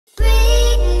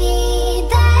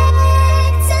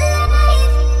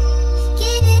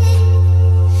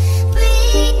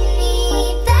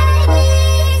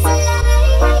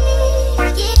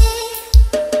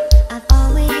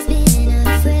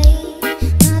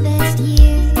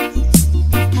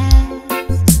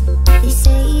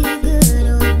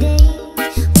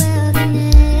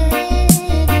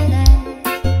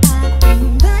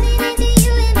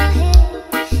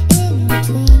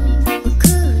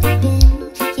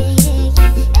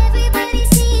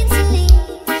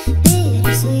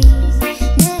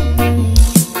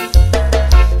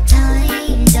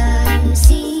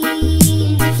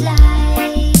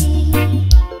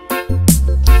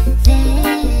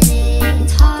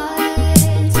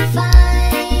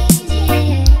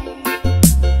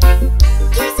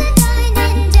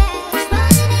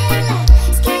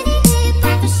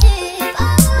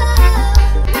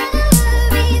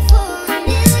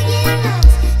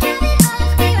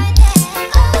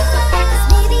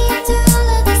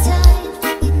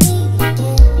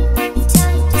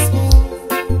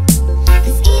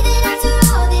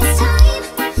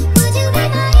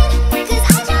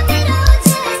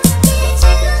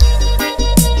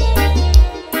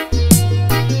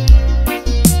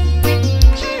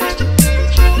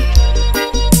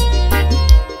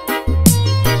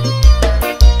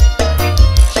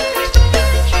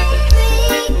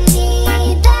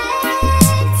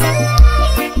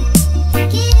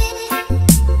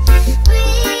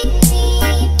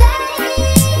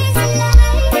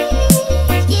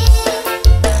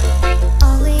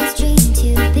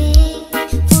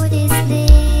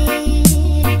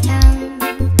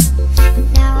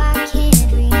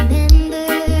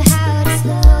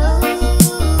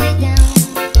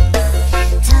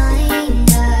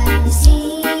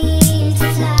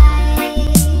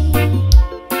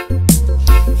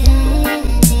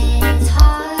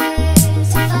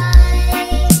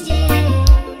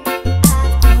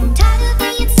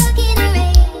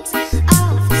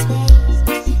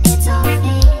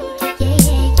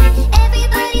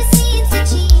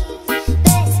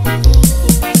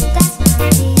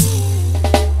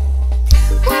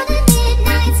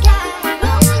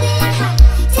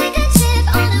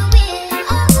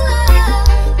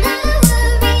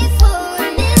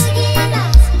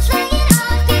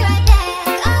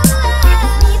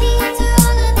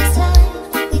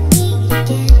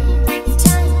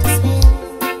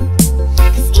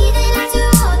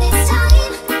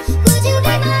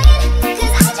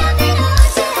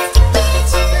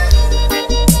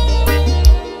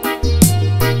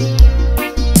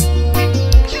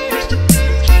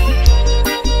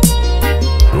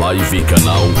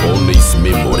canal Onis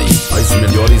Memory. As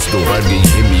melhores do Reggae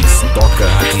Remix toca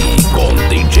aqui com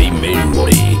DJ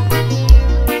Memory.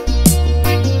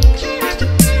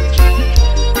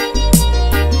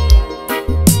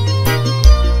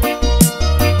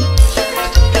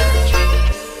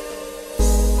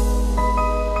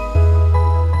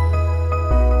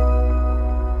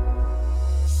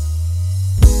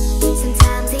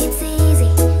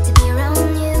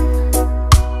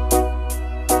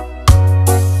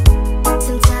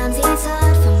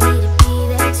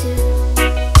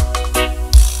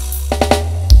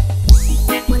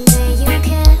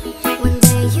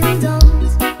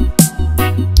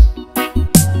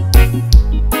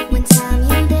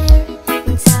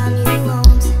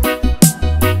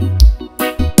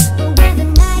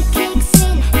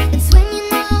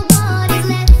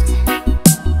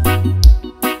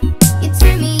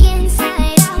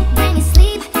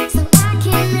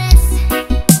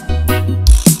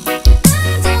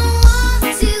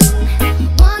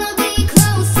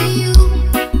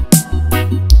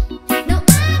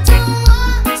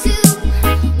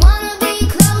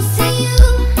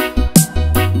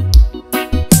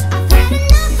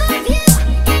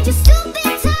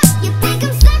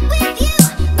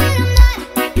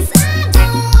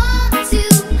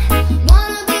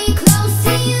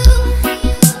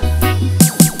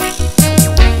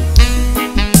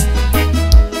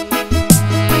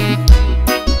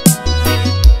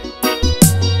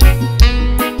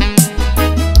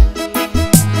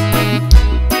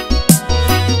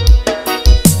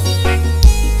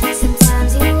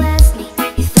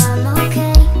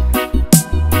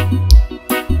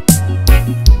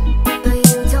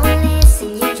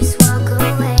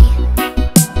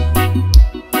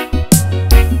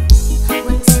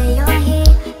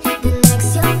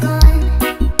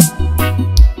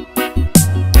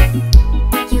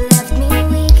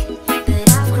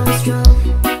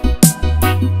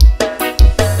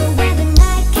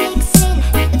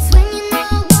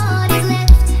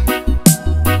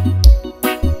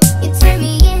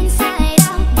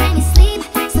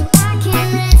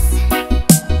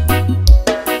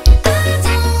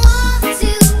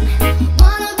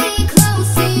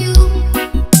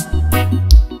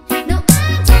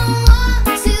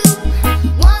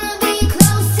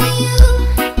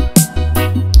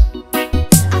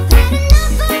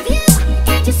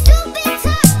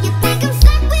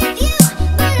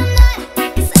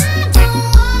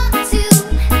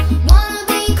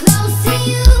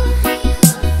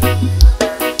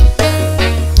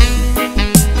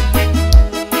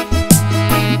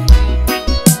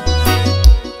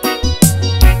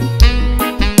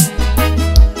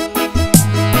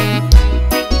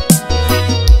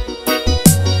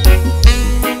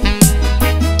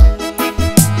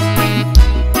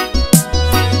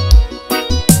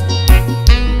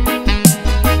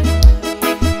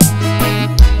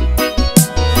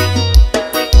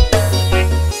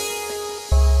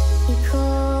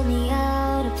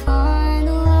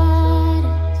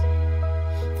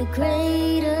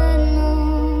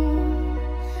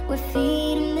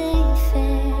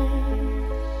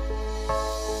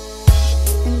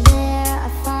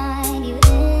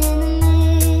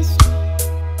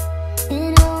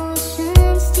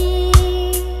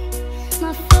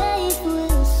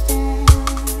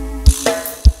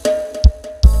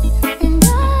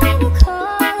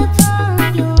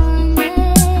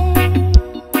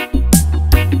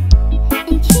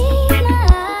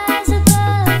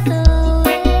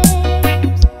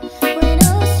 When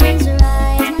oceans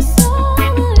rise, my soul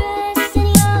will rise.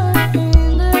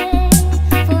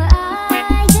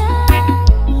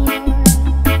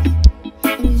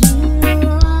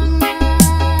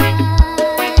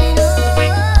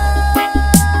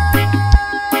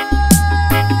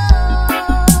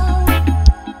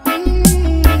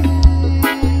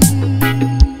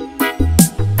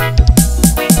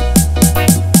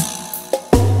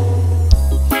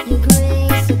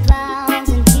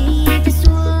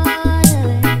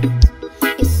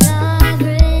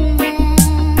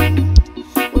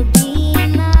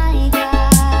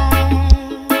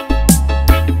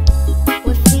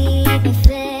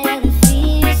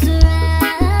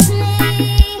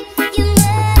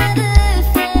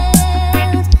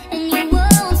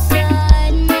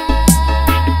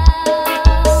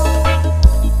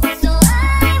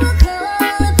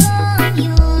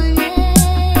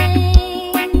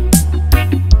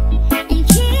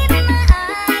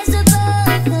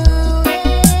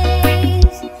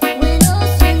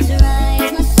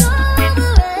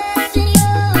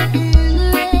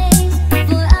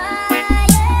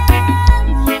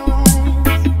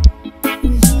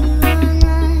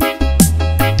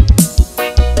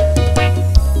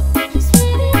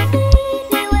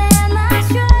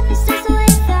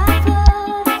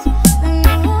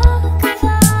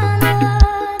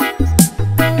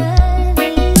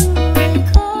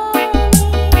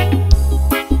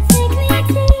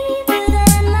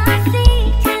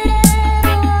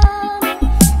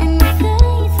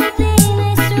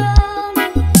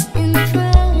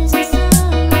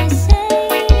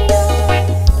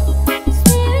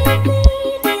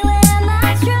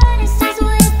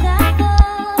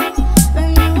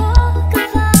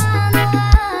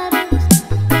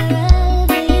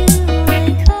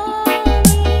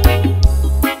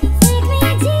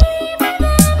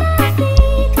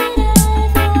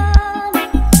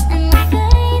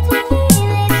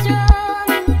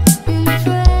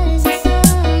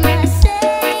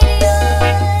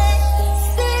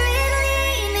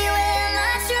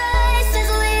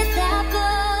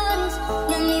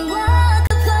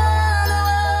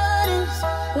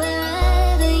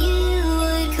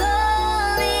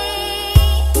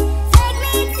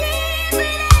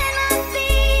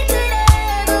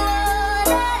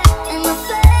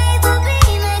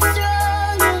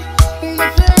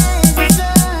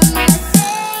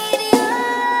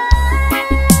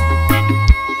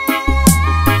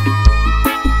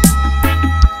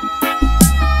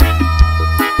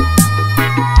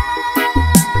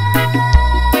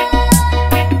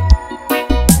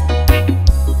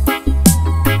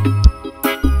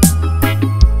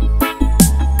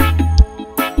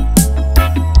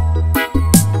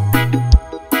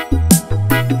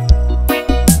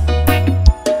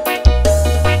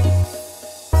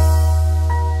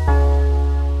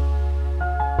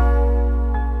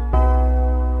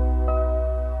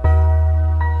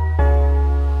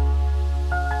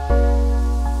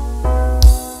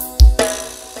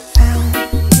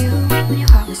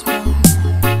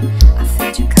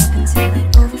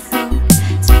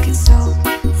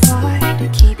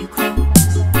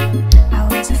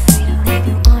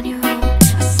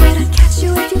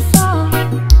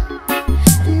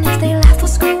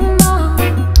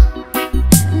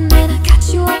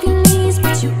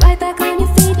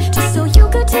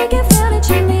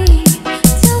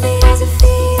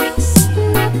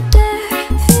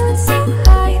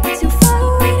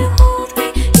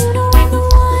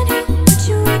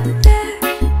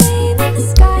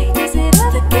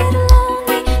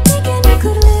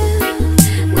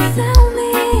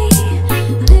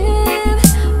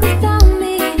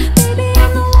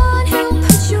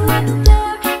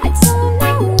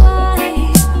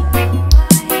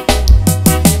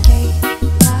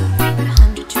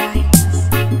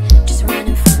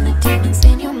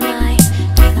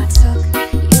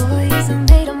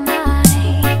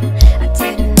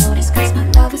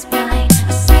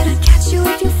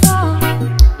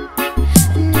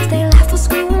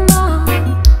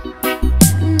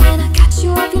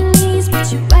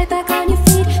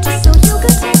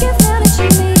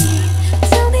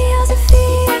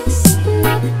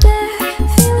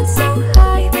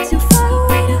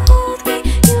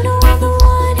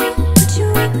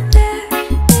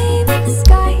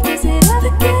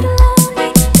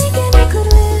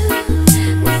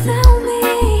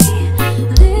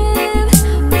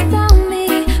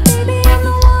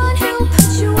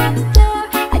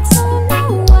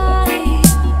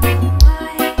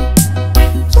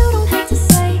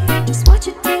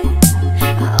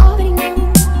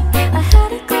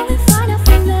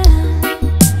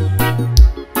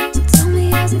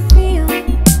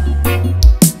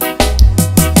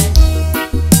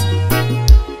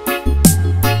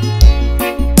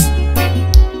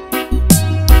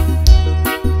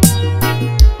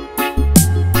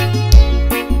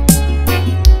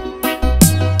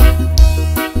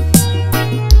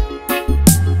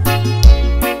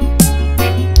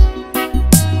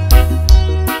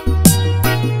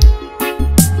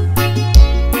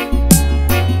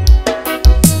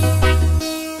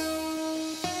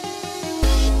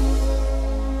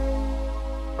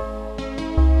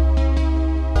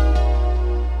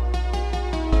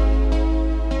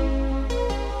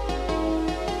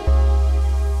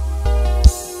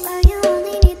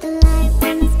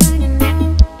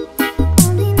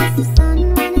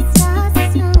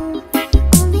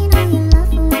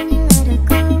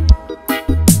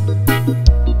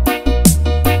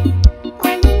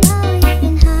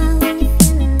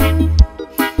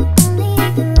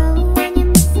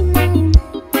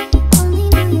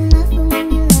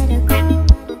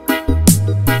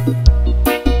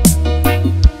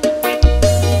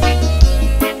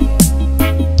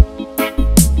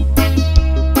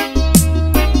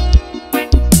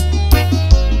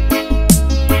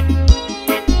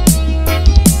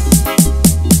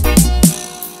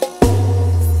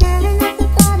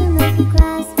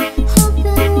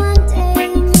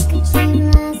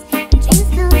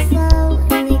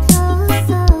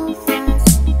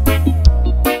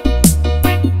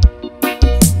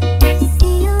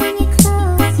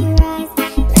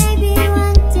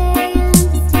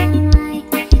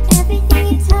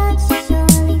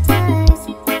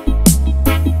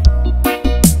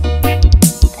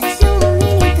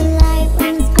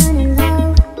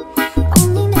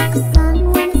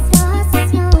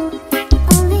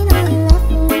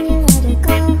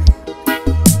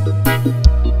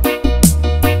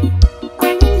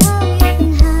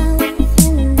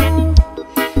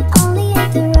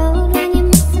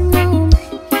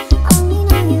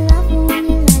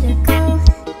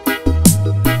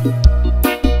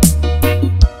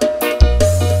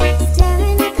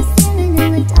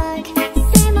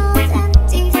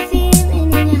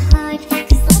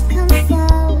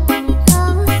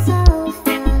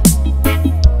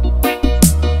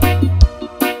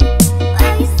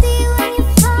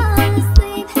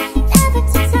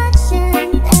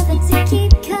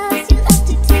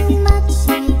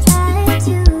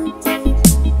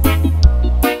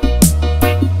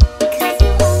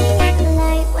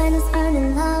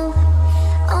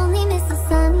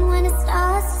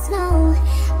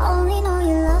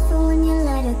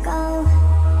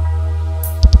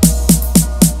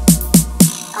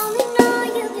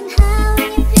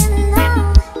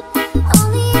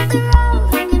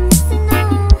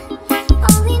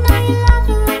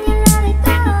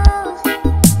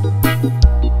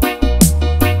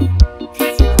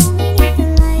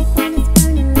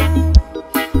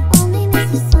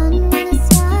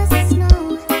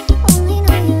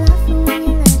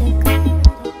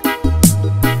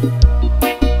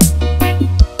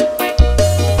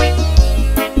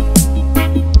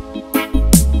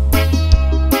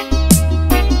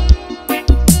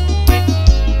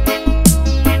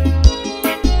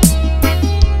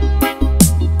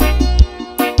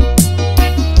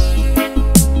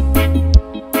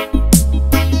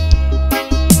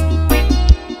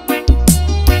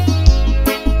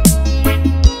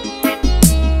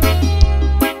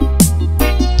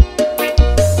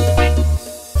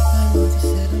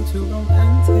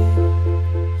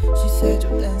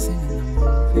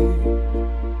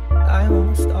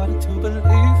 to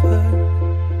believe her.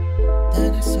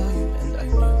 Then I saw you and I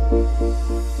knew.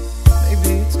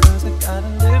 Maybe it's 'cause I got a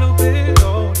little bit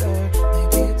older.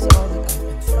 Maybe it's all that I've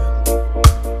been through.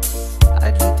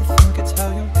 I'd like to think it's how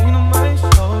you lean on my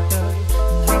shoulder,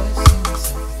 and how I see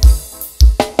myself.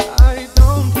 I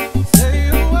don't say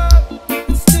a word,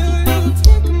 but still you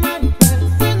take my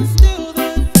breath, and still the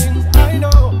things I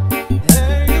know.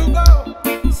 There you go,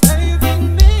 saving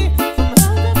me from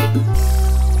having to go.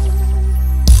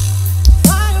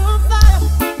 Fire on fire,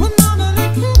 we're normally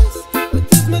kids with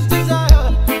this much desire.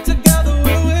 Together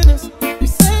we're winners. They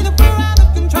say that we're out of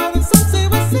control, and some say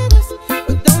we're sinners,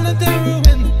 but don't let them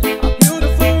ruin our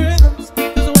beautiful rhythms.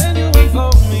 'Cause when you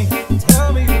involve me, tell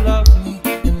me you love me,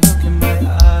 and look in my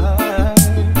eyes.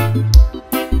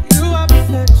 You are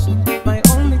perfection, my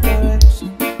only direction.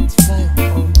 It's fire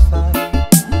on fire.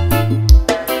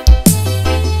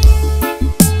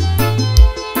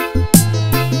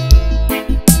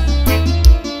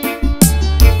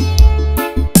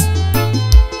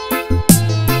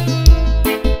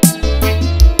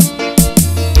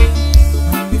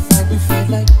 When we fight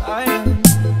like lions,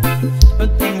 but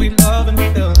then we love and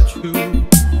feel the truth.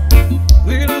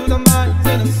 We lose our minds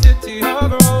in a city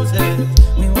of roses.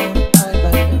 We won't hide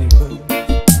like any rules.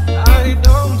 I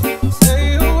don't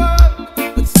say a word,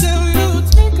 but still you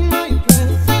take my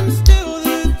breath, and still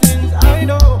the things I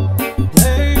know.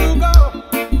 There you go,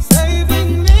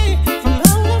 saving me from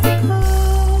having to go.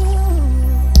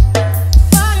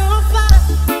 Fire on fire,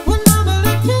 we're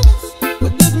normally kids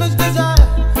with this much desire.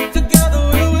 Together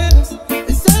we're winners.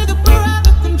 They say that we're out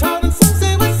of control, and some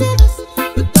say we're sinners,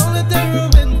 but don't let them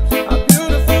ruin our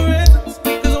beautiful rhythms.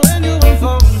 'Cause when you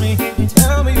involve me and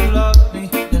tell me you love me,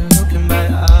 then look in my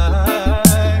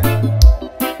eyes.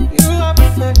 You are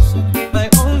perfection, my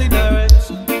only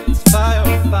direction. It's fire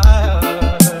on fire.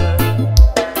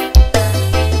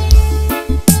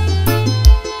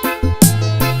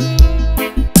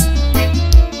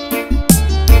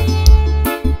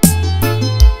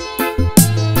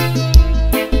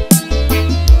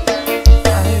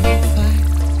 Fire on fire,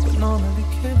 we're normally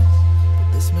killers, but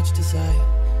this much desire.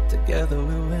 Together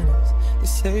we're winners. They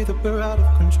say that we're out of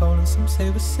control, and some say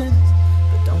we're sinners,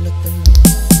 but don't let them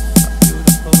ruin our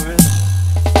beautiful rhythm.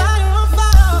 Fire on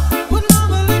fire, we're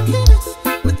normally killers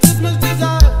with this much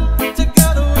desire.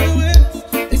 Together we're winners.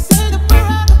 They say that we're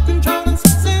out of control, and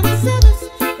some say we're sinners,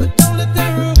 but don't let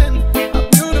them ruin our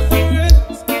beautiful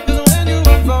rhythms. 'Cause when you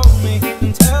involve me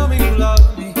and tell me you love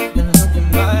me, then look in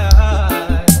my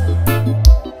eyes.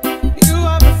 You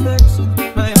are perfection,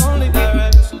 my only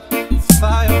direction. It's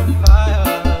fire on fire.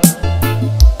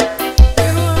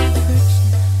 You are perfection,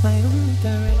 my only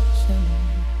direction.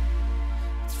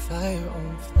 It's fire on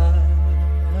fire.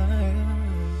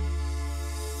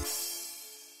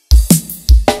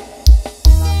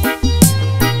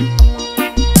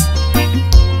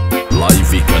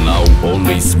 Live canal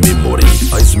Always Memory.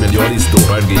 As melhores do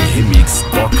Reggae Remix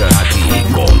toca aqui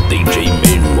com DJ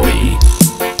Memory.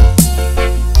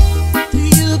 Do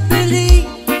you believe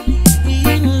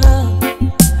in love?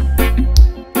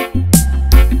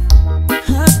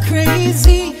 How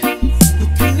crazy it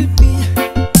could be,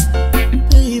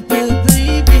 baby,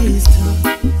 baby, stop.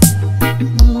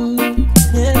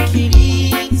 Take it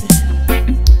easy,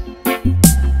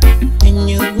 and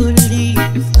you would leave.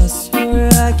 I swear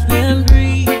I can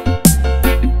breathe.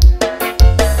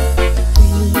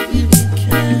 You really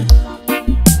can,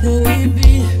 baby.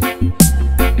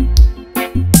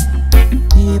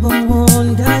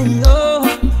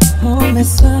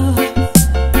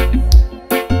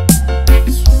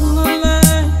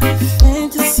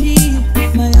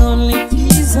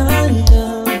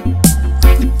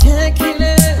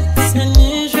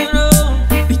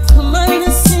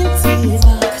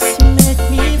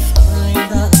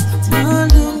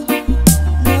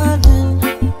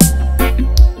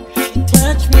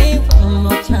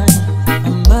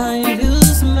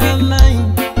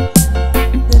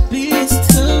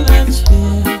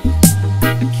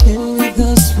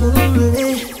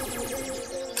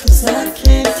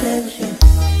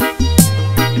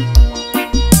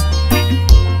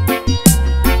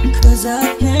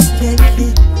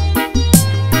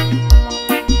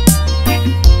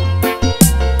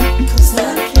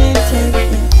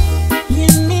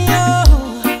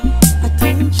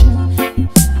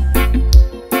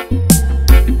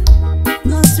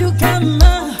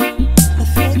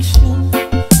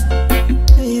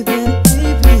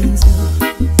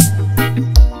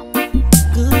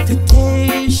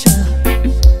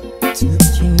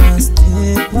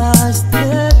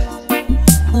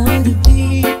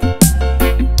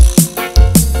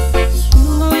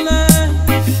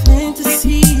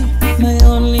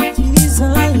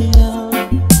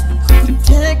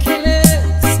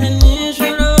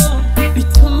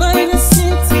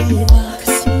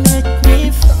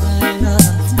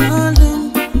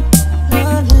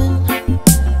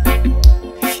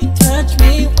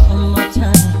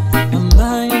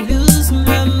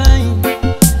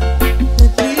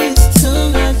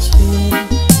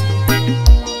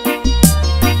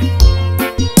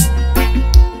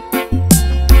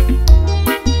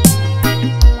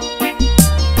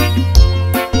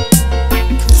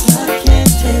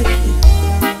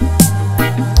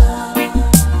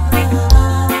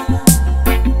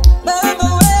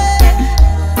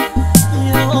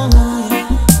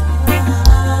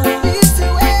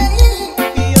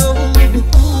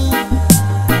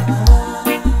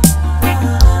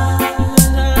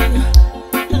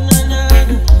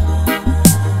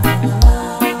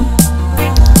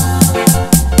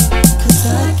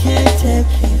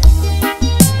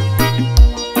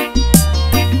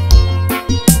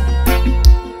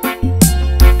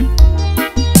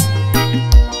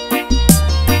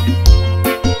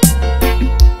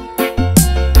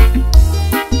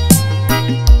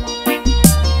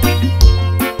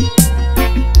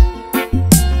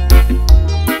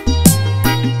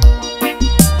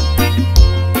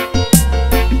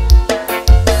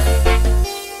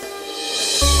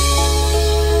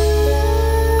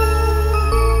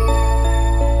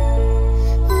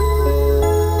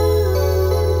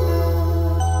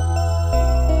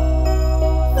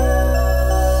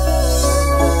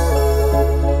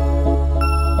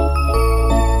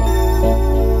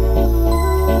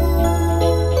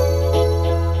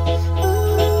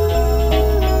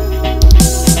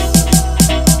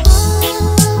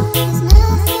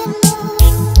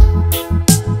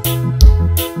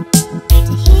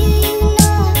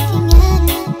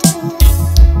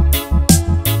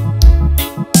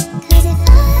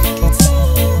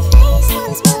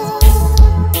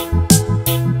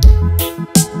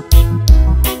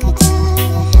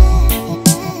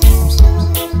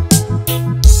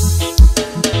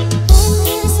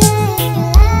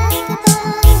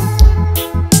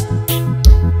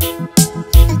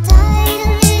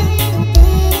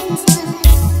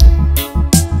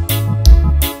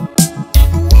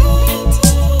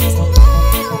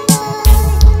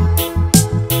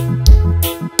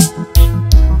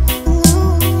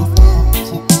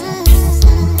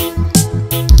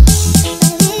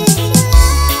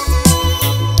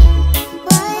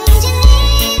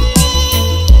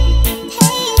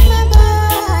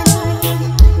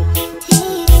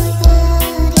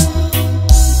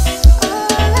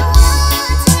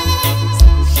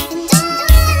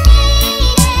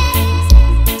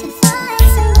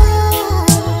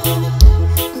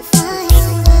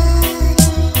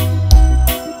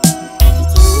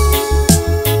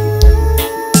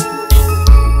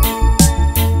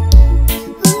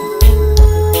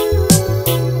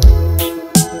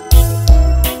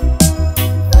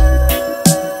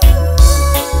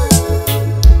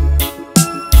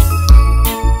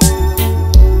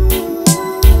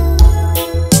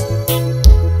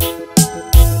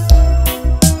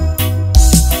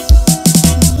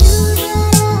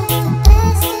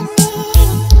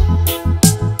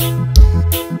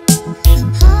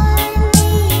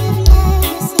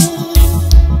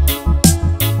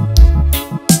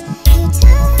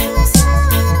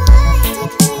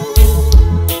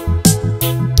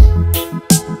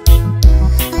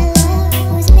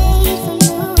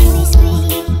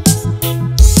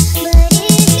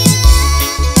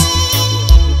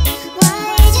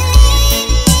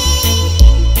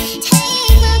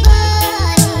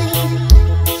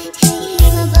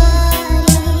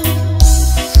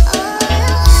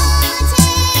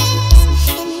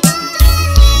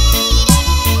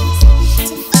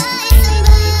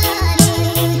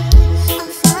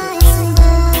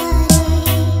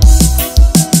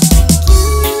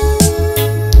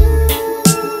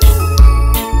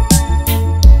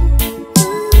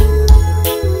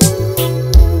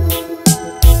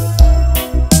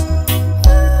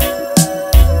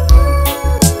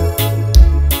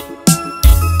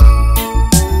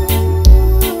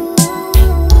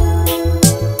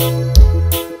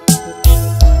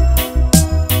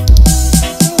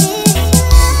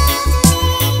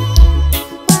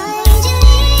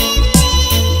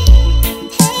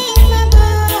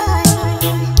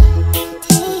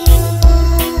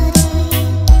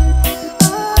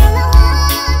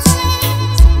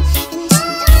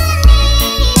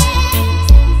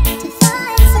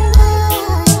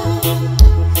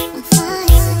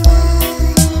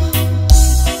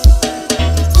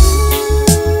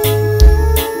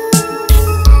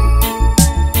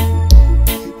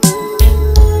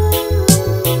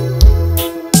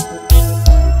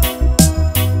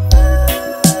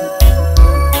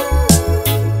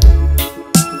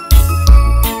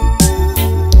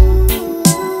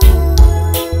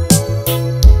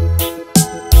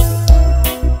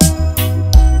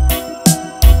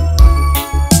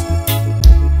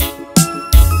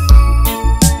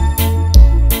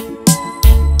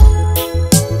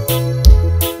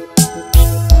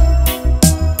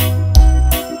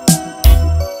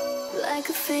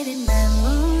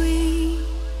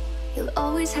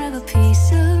 always have a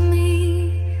piece of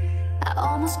me. I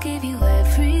almost gave you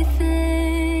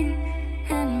everything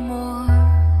and more.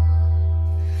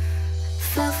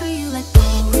 Fell for you like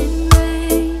pouring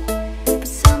rain, but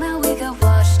somehow we got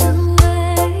washed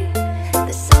away.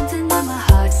 There's something that my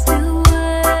heart's still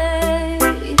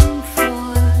waiting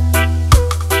for.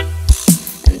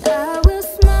 And I will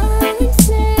smile and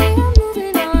say I'm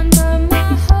moving on, but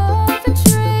my heart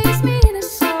betrays me in a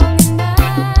song. And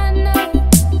I know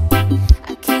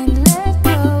I can't let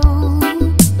go.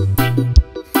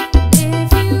 If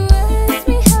you ask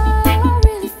me how I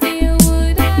really feel,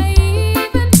 would I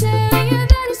even tell you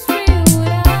that it's real?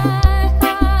 Would I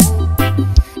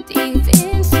hide deep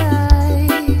inside?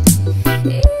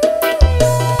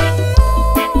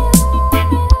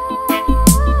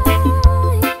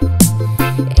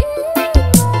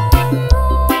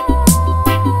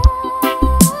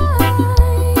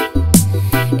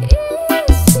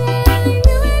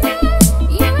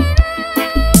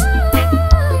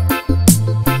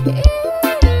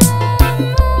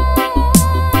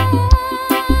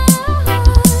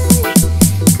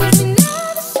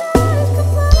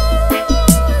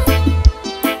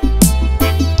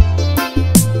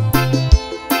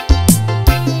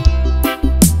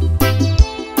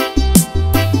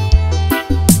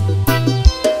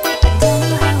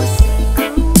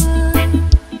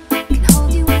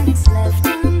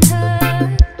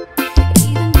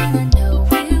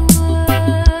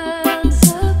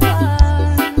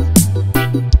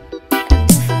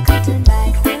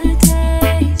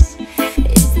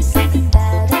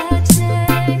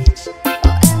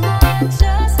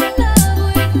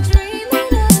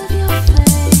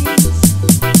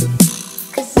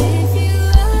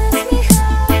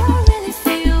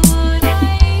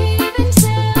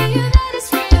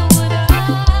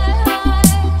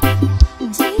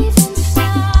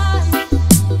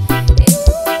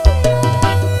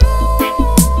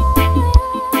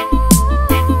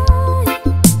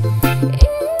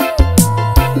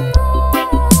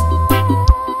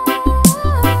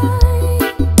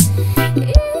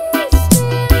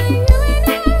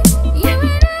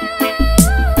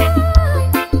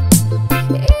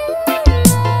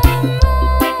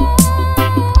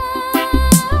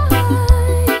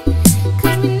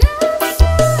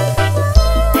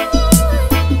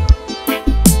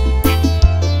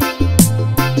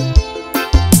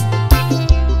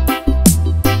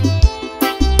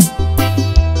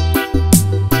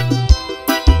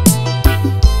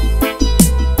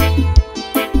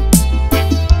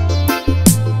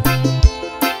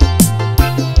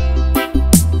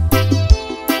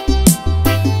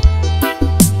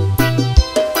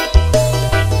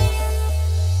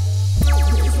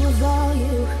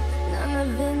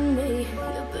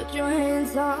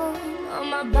 On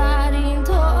my body and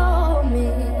told me,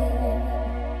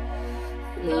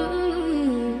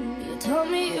 you told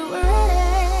me you were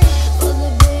ready for the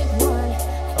big one,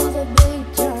 for the big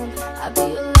jump. I'll be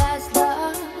your last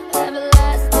love,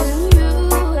 everlasting, you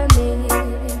and me.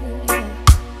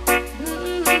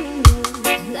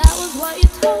 That was what you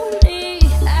told me.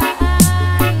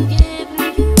 I'm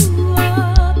giving you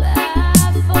up,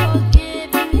 I've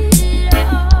forgiven it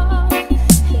all.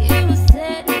 You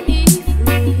set me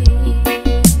free.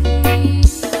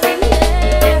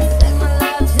 Yeah, take my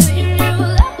love to your new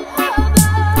lullaby.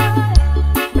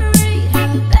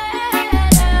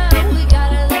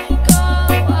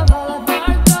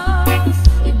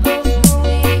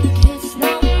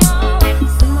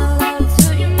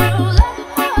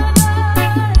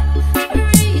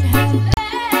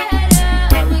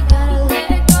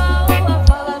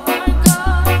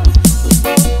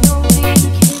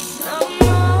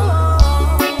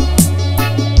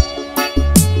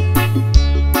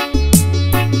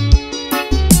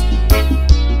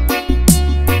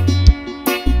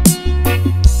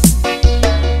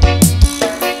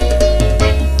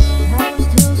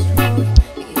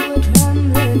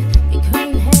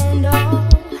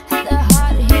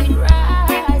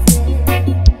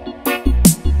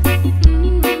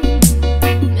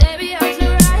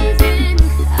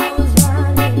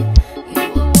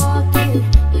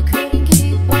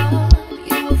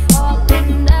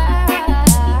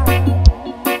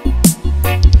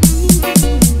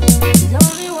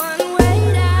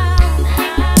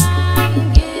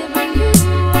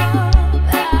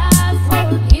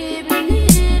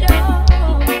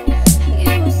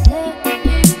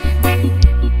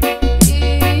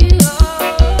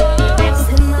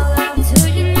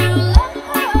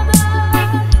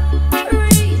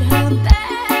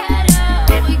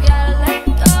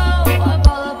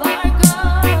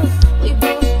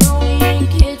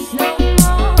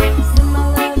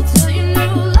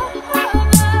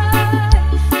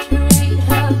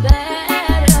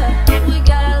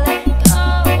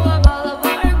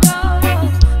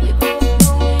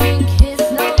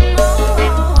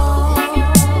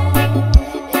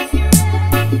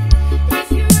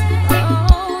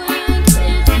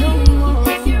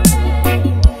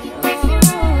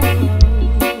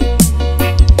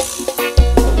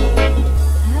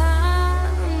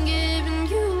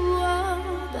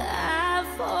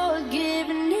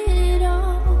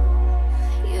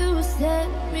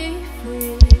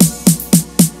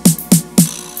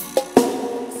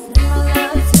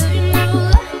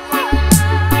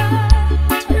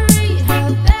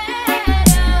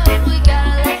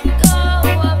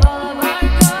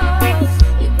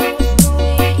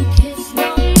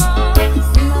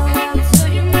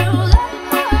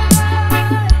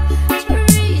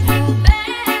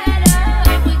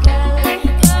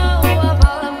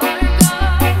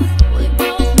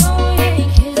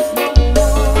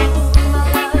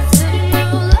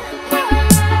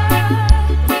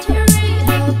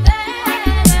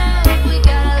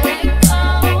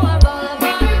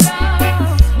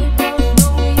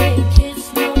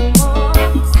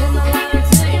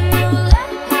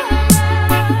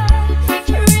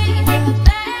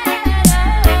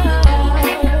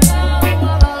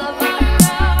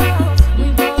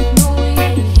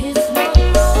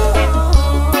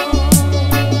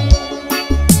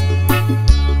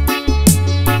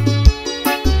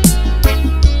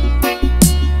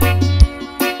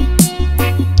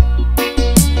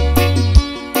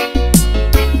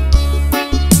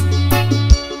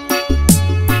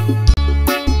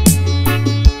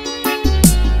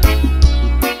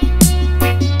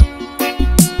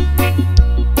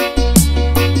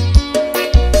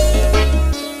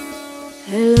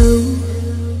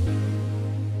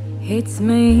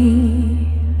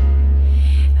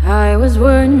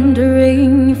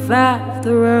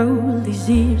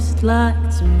 easiest like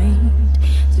to meet,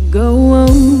 to go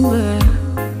over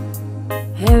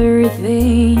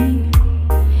everything.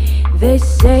 They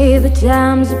say that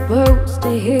I'm supposed to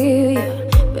hear you,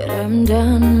 but I'm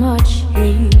done much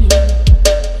here.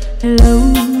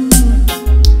 Hello,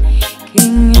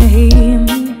 can you hear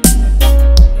me?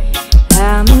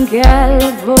 I'm in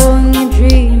California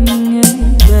dreaming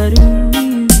about who we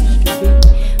used to be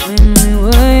when we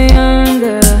were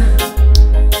younger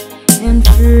and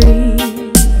free.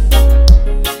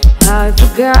 I've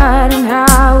forgotten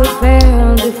how it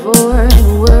felt before the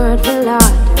word fell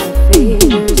out our feet.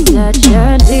 There's such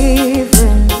a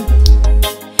difference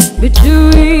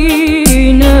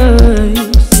between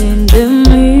us and a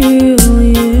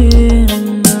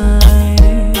million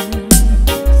miles.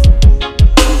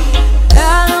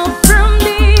 Hello from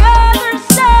the other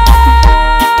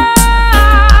side.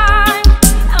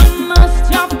 I must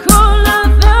have called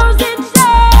 1,000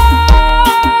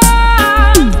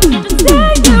 times to say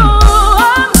you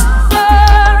I'm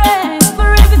sorry for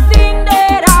everything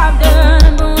that I've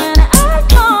done, but when I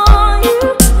call you,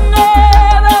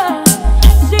 never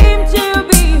seem to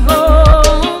be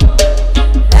home.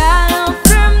 Hello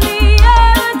from the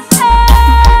other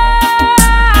side.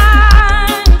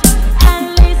 At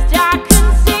least I can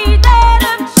see that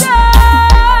I've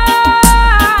tried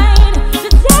to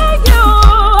tell you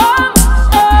I'm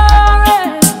sorry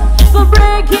for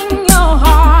breaking your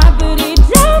heart, but it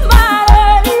don't matter.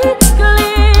 It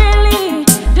clearly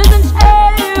doesn't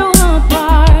tear you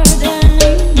apart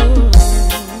anymore.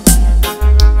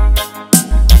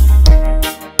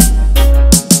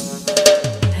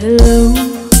 Hello,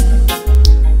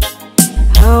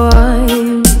 how are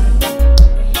you?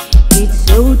 It's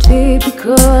so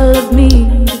typical of me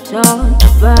to talk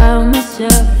about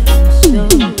myself, and so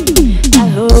I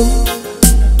hope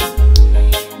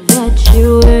that you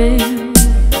will.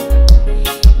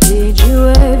 Did you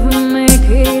ever make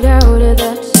it out of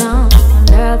that town?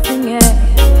 Nothing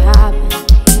ever happened.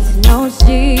 It's no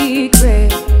secret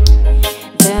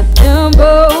that the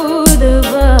both of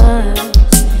us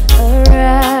are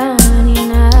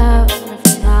running out of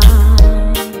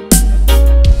time.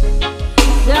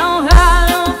 So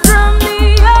hello from the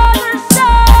other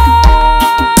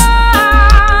side.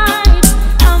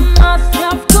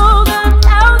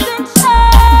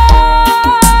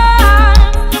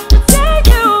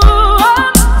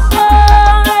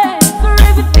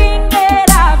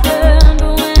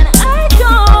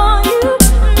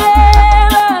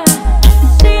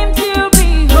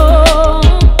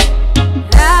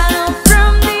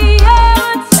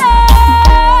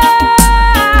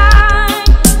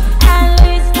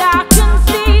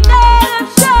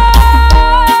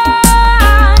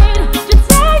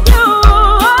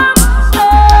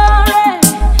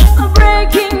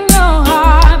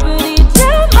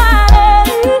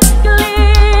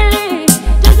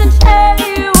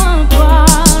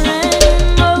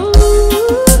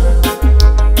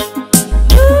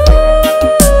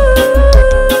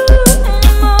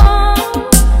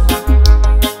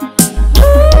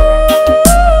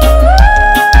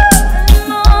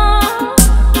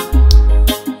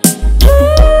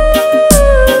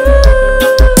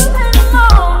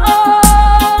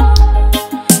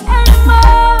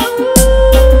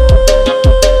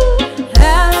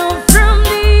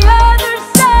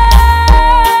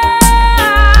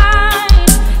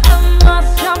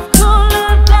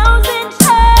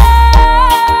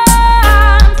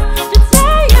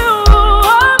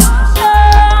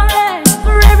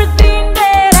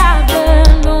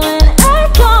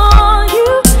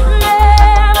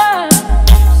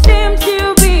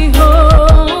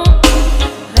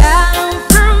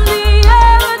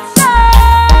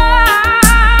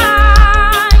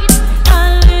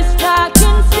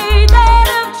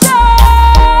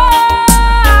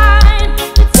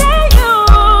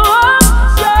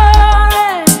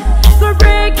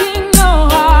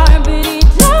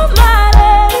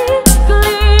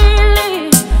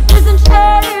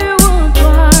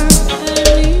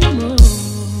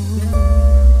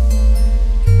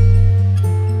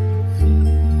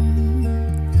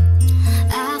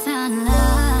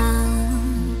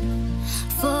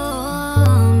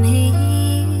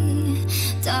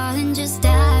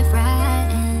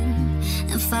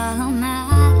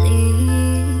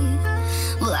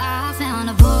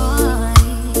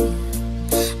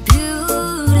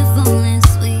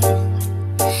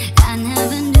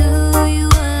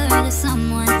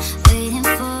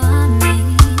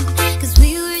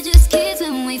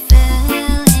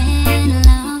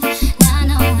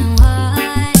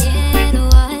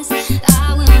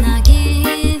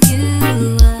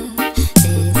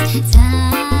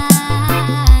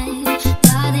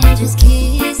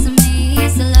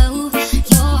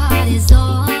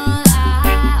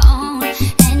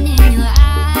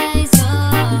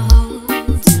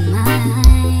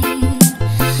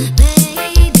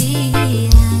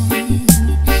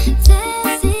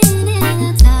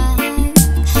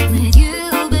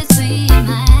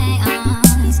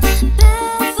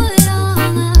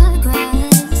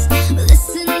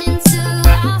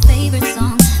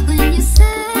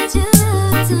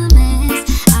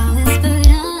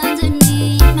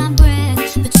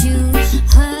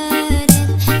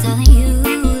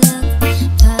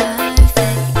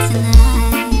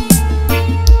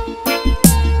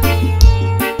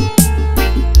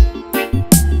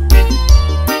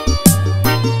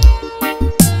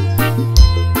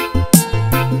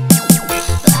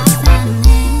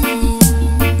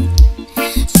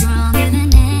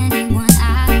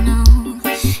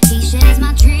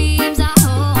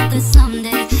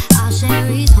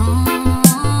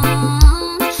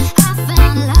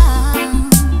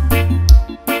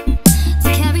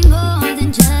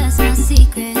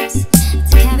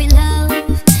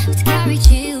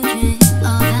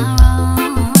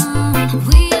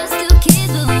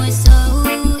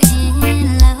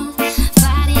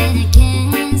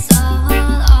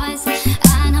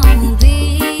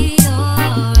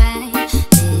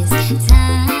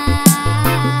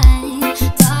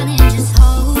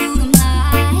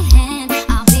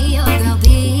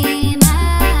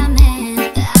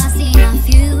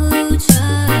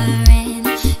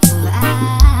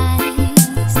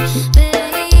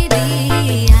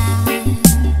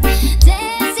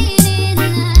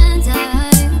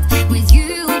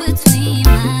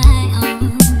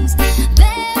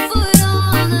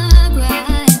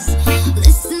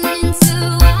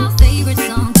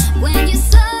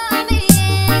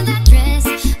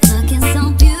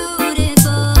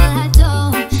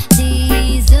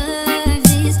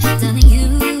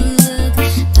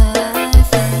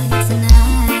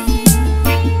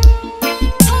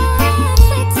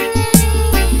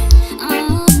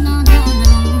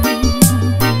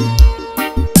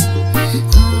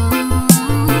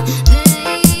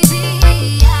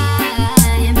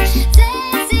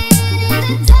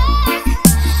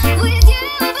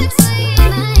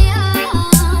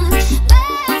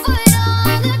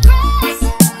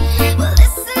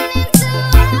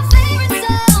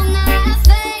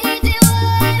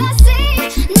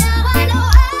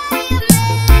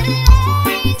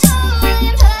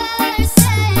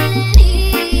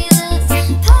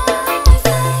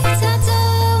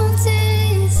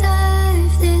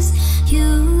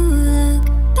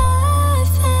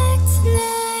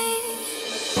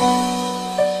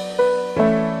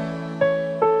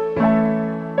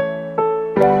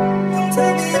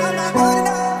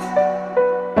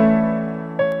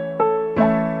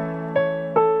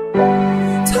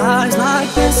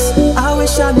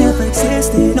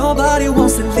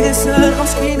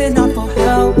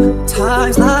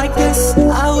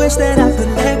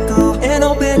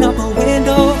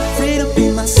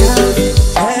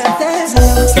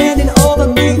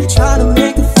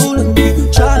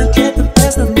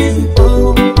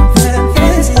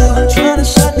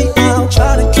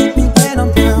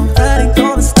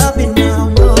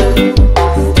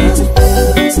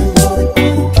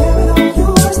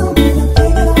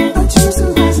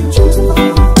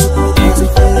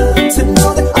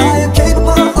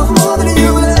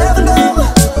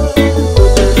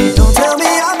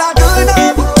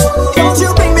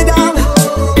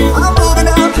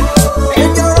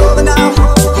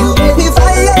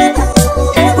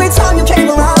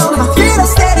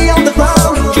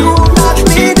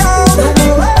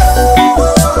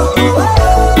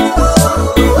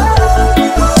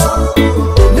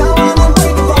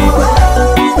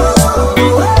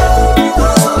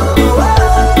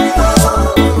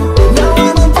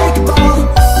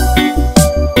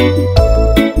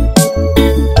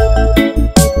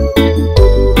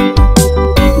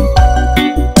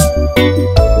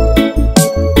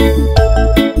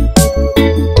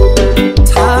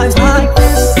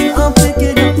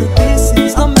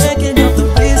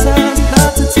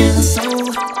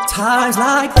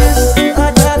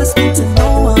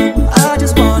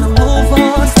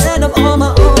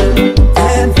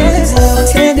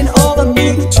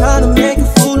 me, trying to make a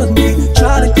fool of me,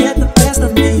 trying to get the best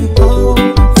of me. Oh,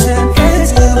 that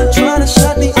is hell, trying to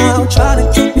shut me out, trying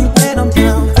to keep me when I'm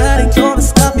down. That ain't gonna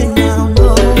stop me now,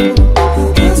 no.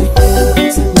 Cause it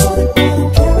feels to know that I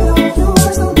don't care at all. Your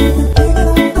words don't mean a thing at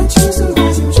all. I choose to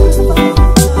rise, you choose to fall.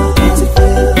 Cause it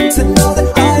feels to know that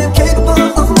I am capable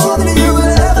of more than you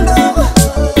will ever know.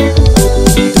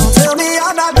 Don't tell me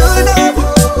I'm not good enough.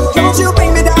 Don't you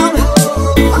bring me down.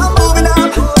 I'm moving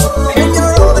up, and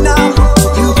you're over now.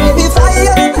 You gave me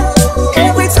fire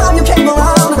every time you came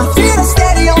around. My feet are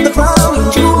steady on the ground,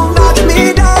 and you knock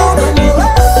me down.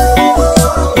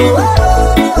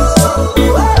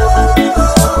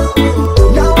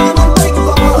 Now I'm unbreakable. Now I'm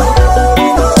unbreakable.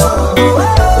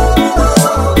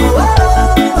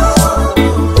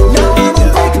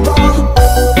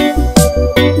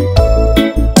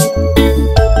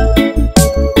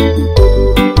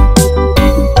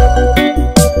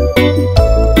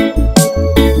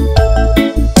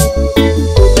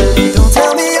 Don't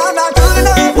tell me I'm not good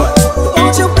enough.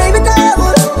 Won't you bring me down?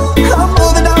 I'm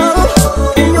moving on,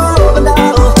 and you're over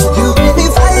now. You gave me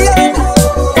fire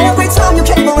every time you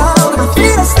came around. My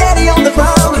feet are steady on the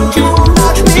ground, and you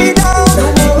knock me down.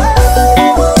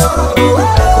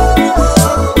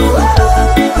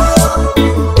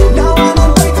 Now I'm unbreakable. Now I'm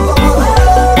unbreakable.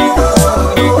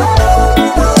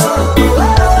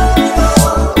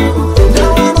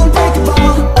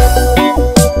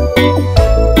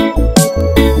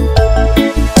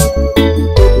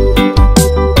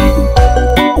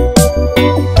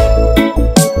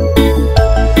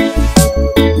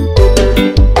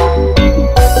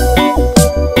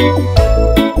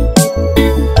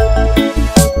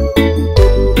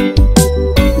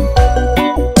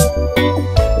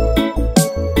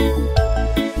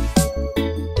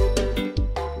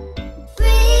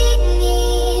 Bring me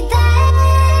back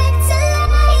to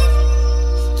life,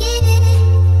 yeah.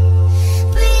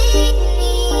 Bring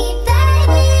me back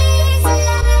to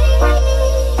life,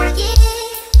 yeah.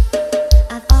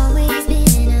 I've always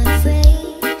been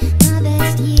afraid my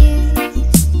best years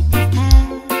have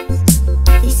passed.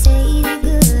 They say the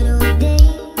good old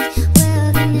days, well,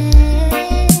 they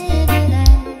never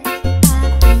last.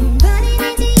 I've been running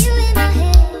into you in my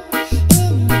head,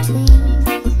 in between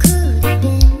what could have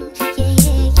been.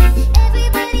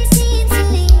 Everybody seems to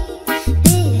leave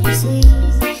bittersweet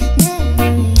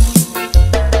memories.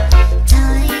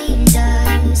 Time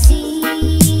does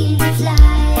seem to fly.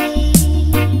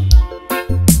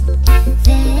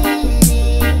 Then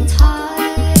it's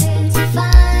hard to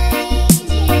find,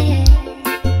 yeah.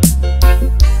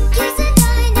 Used to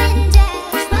dine and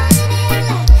dash, running in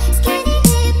like skinny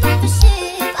dip off a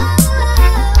ship. Oh,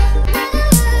 not a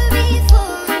worry for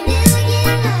a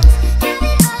million nights.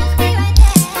 Driving off, be right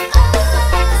back. Oh,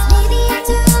 maybe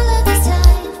after all of this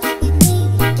time, we'd meet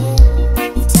again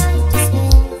with time to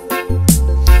spend.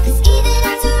 Cause even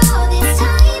after all this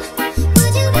time,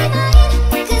 would you be mine?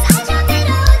 Cause I dropped it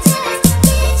all just to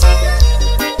get you.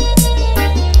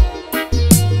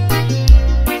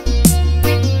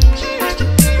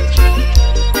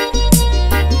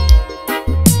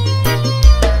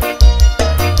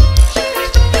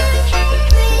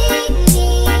 Bring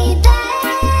me back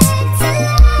to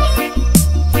life,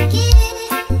 yeah.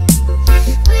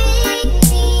 Bring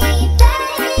me back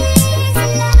to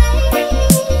life,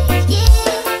 yeah.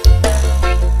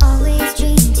 Always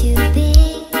dreamed too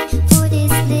big for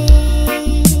this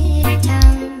little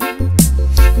town.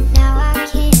 Now I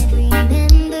can't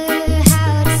remember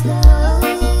how to slow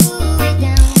it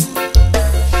down.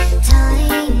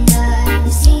 Time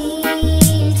does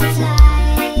seem to fly.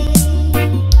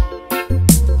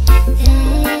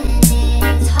 Then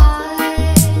it's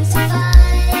hard to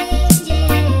find,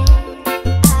 yeah.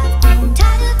 I've grown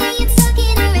tired of being stuck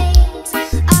in a race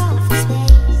off the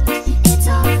space. It's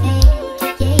all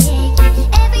fake, yeah.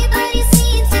 Everybody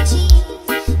seems to cheat.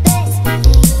 Best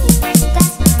believe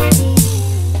that's not it.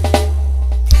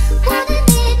 Want a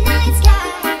midnight sky,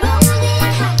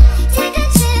 rolling high. Take a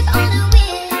trip on a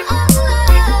whim. Oh,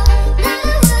 not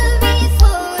a worry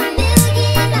for a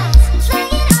million nights.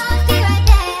 Flying off, be right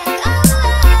back. Oh,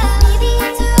 maybe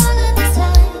after all of this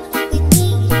time, we'd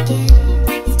meet again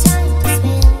with time to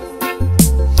spend.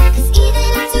 Cause even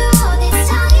after all this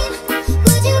time,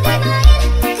 would you be mine?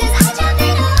 Cause I dropped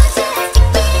it all just to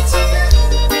get you.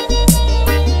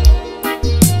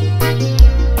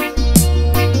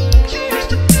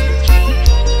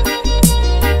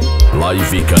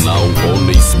 Live canal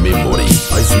Always Memory.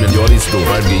 As melhores do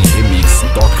Reggae Remix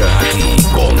toca aqui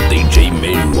com DJ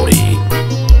Memory.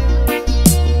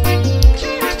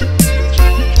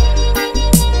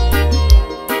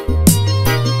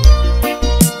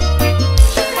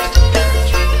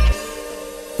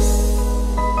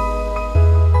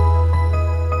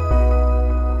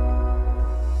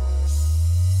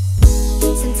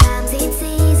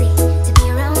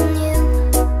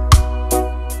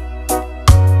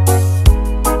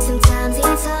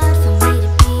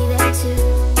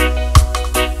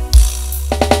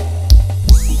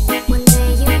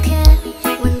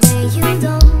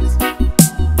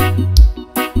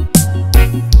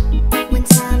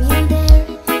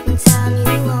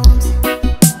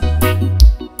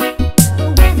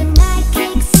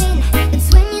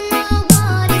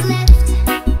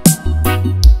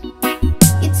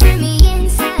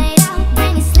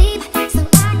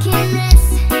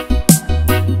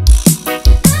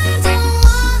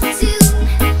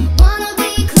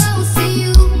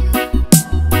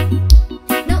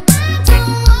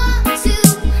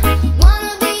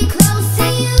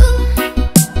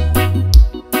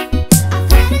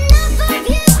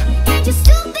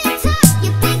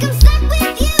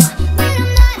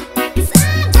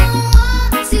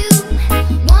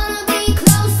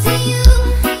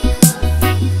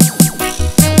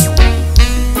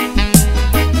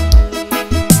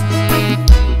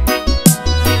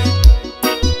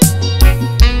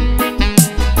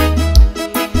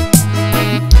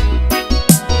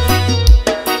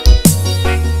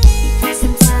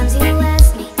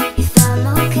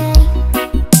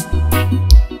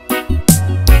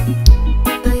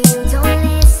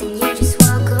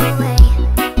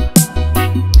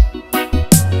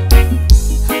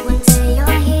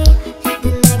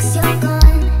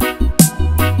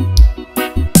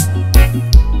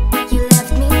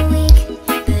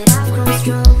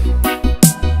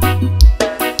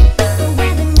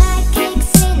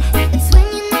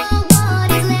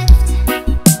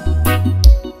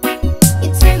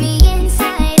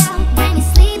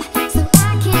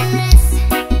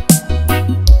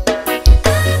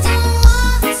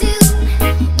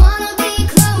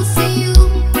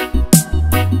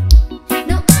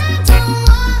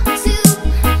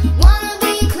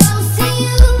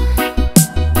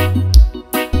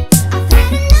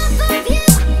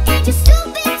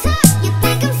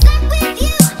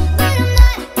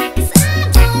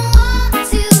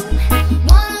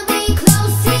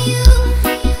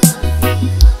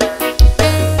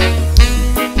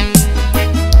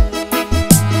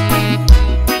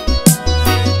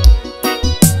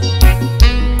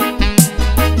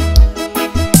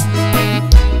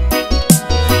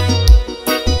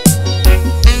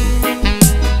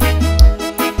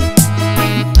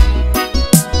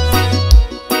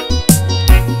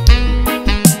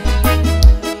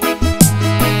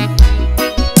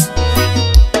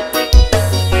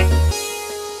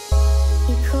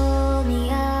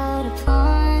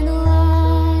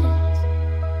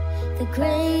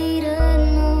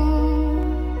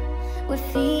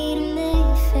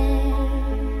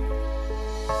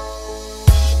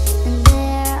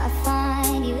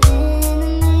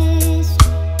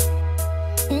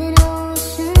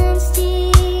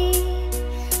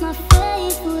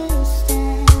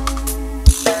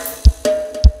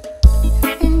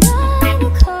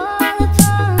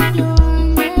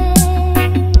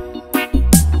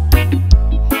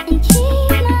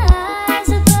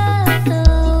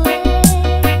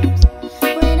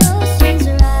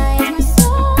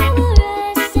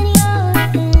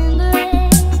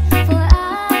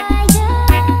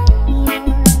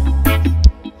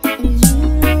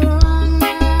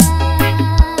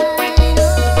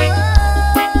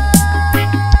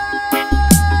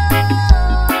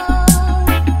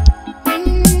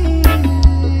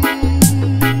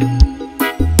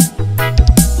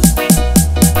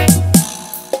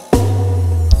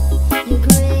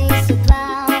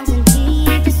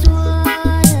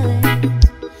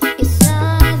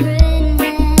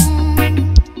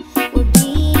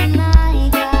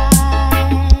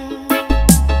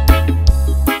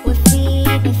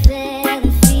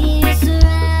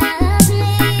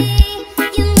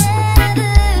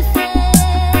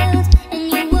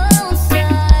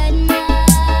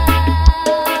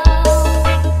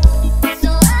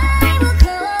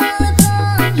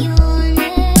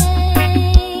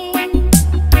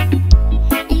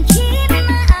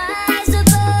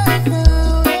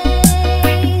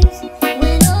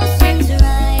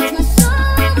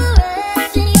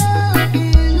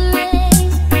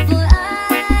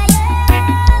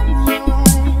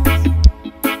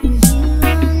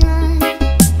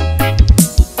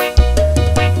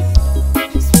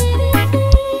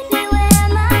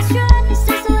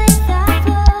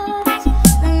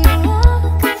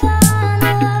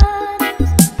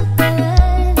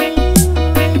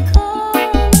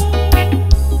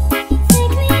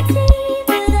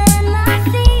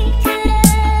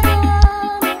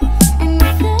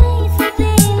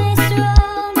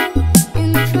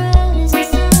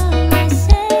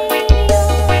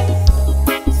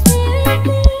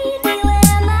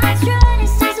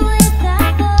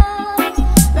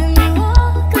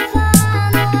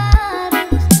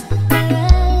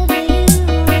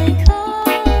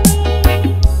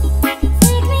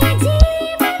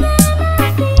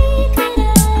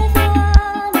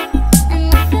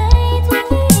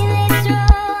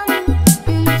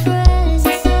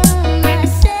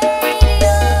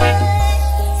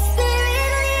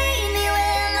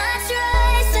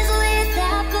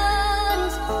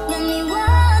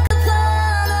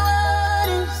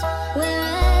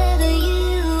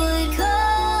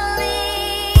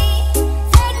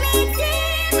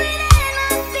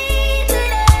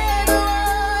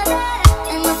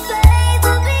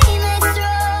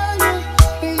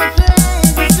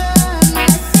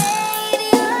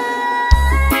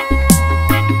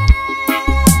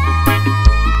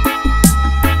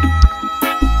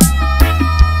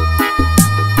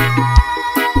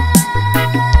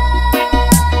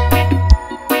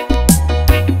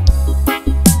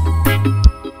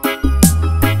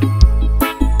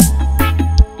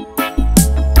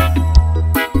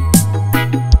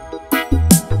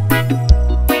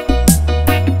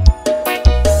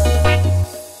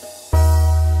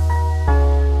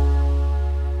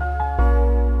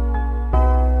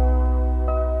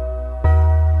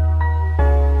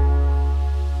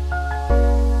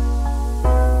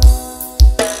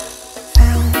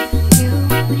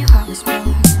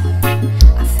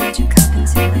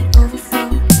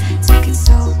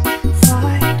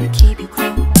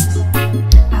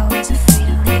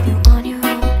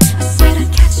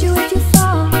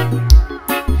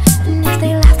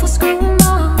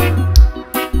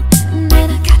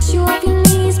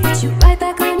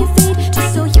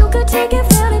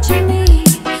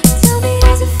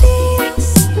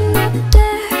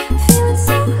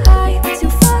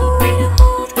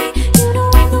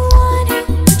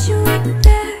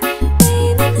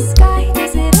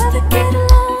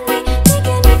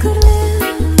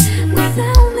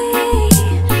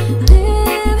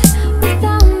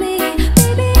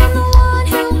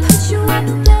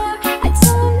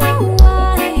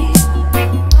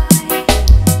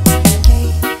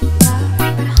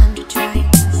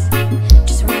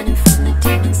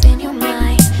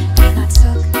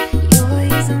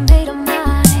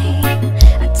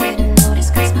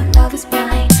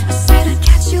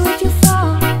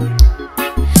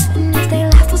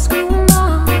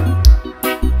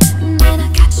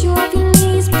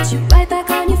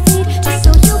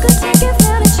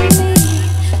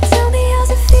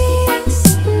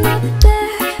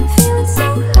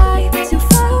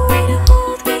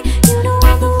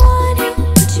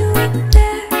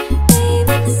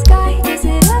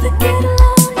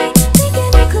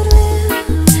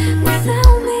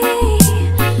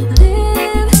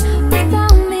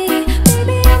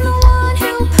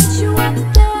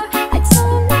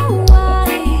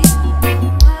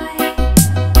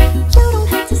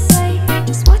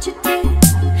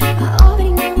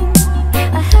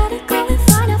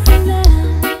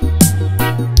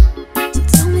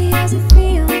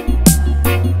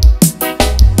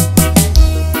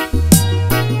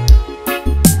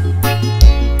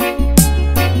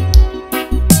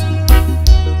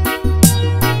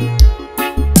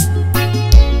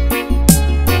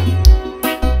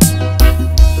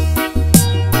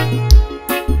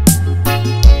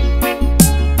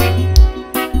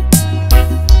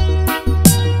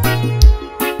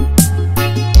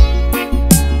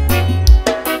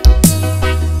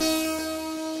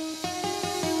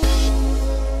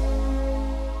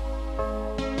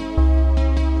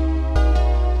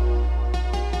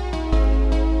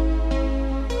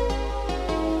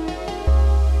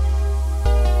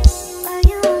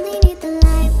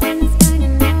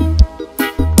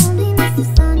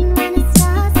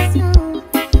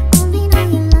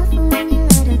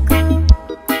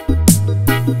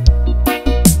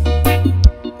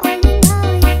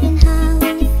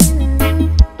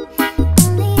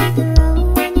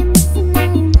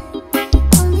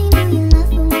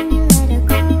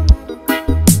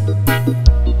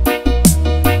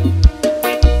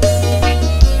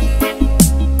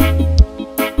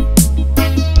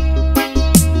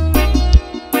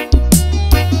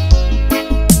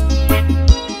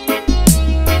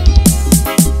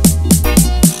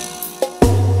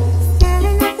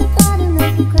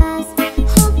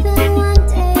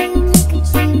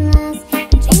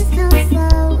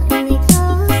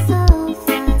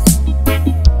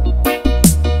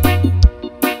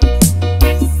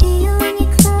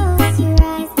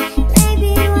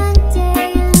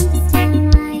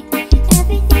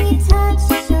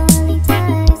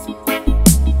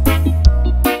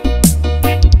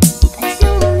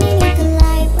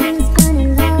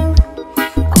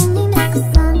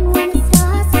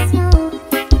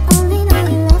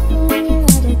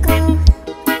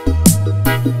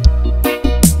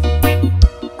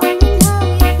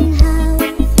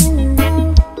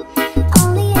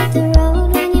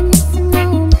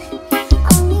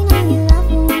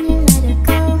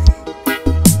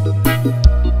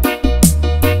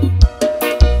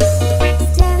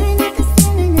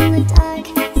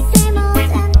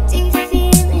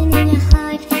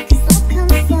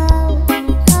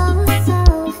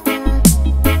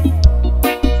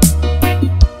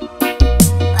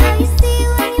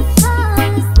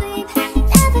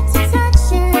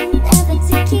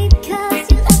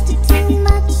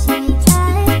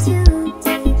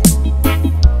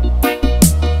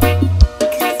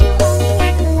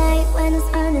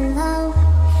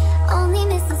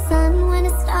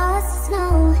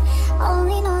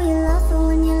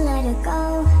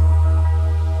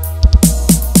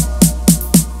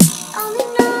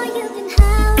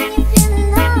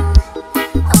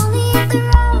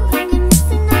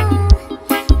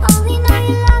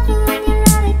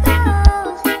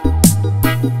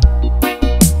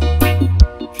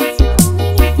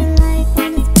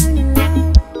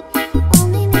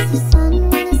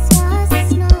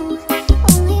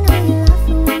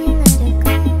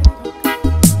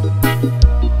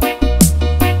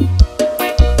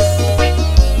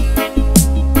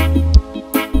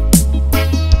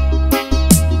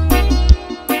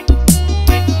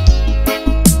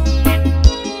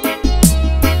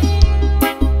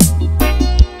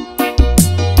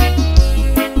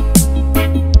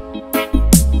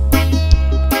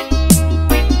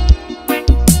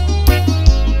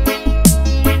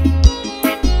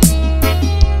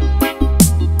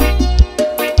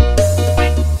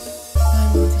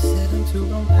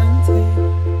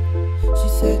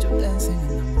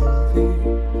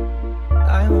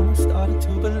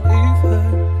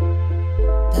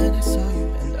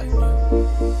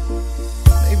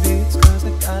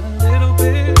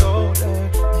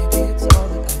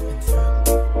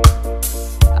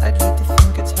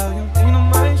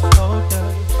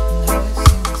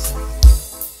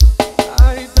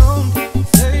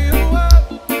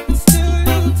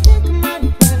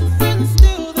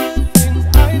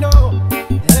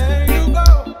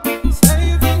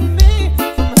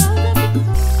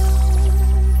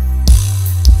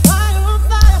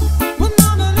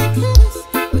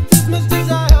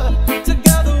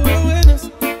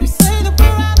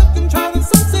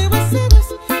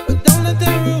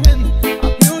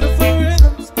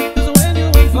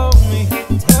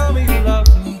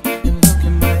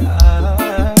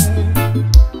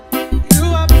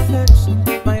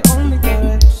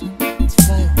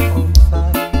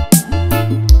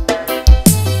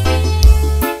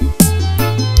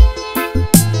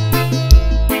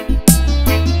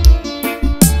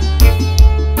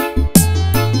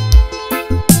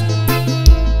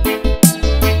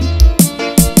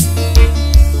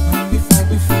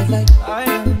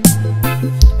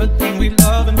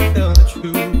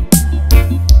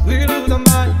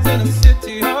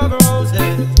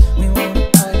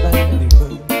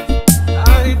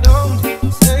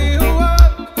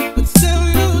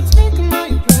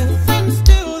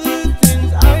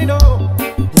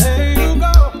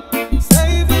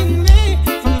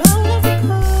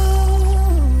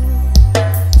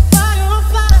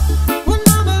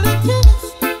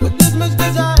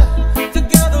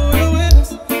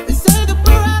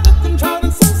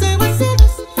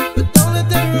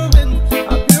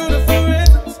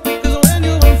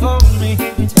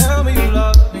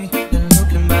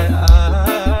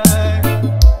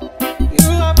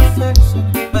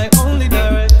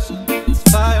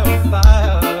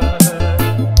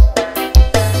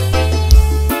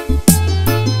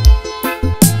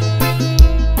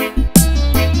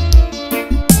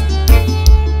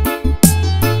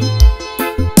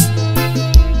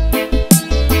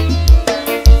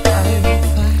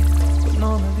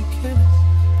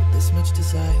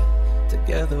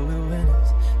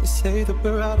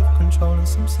 control, and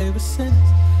some say we're sinners,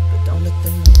 but don't let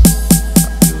them know how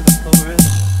beautiful we're living.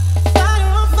 Fire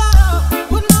on fire,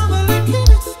 we're normally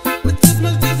kids with this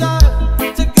much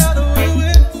desire. Together we're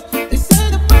winners. They say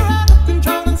that we're out of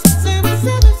control, and some say we're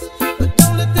sinners, but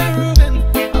don't let them ruin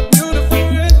how beautiful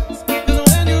it is. 'Cause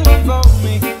when you invoke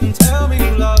me and tell me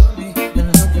you love me,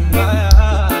 then look in my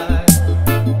eyes.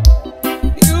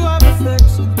 You are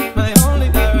perfection, my only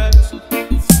direction.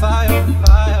 It's fire on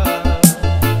fire.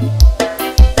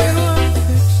 You are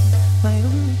perfection, my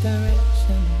only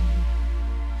direction.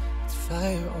 It's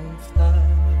fire on fire.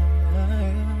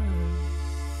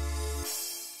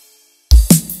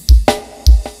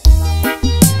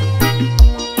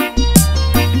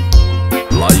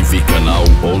 Live canal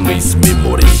Always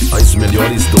Memory. As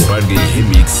melhores do reggae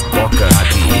remix toca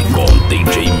aqui com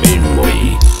DJ Memory.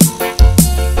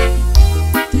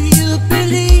 Do you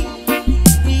believe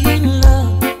in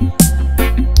love?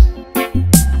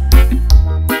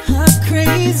 How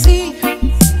crazy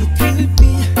it could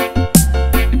be,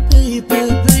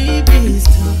 baby,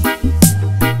 stop.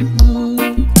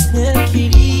 Take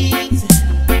it easy,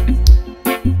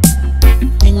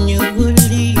 and you will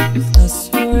leave. I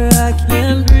swear I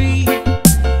can't breathe.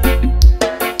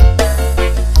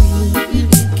 You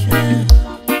really can't.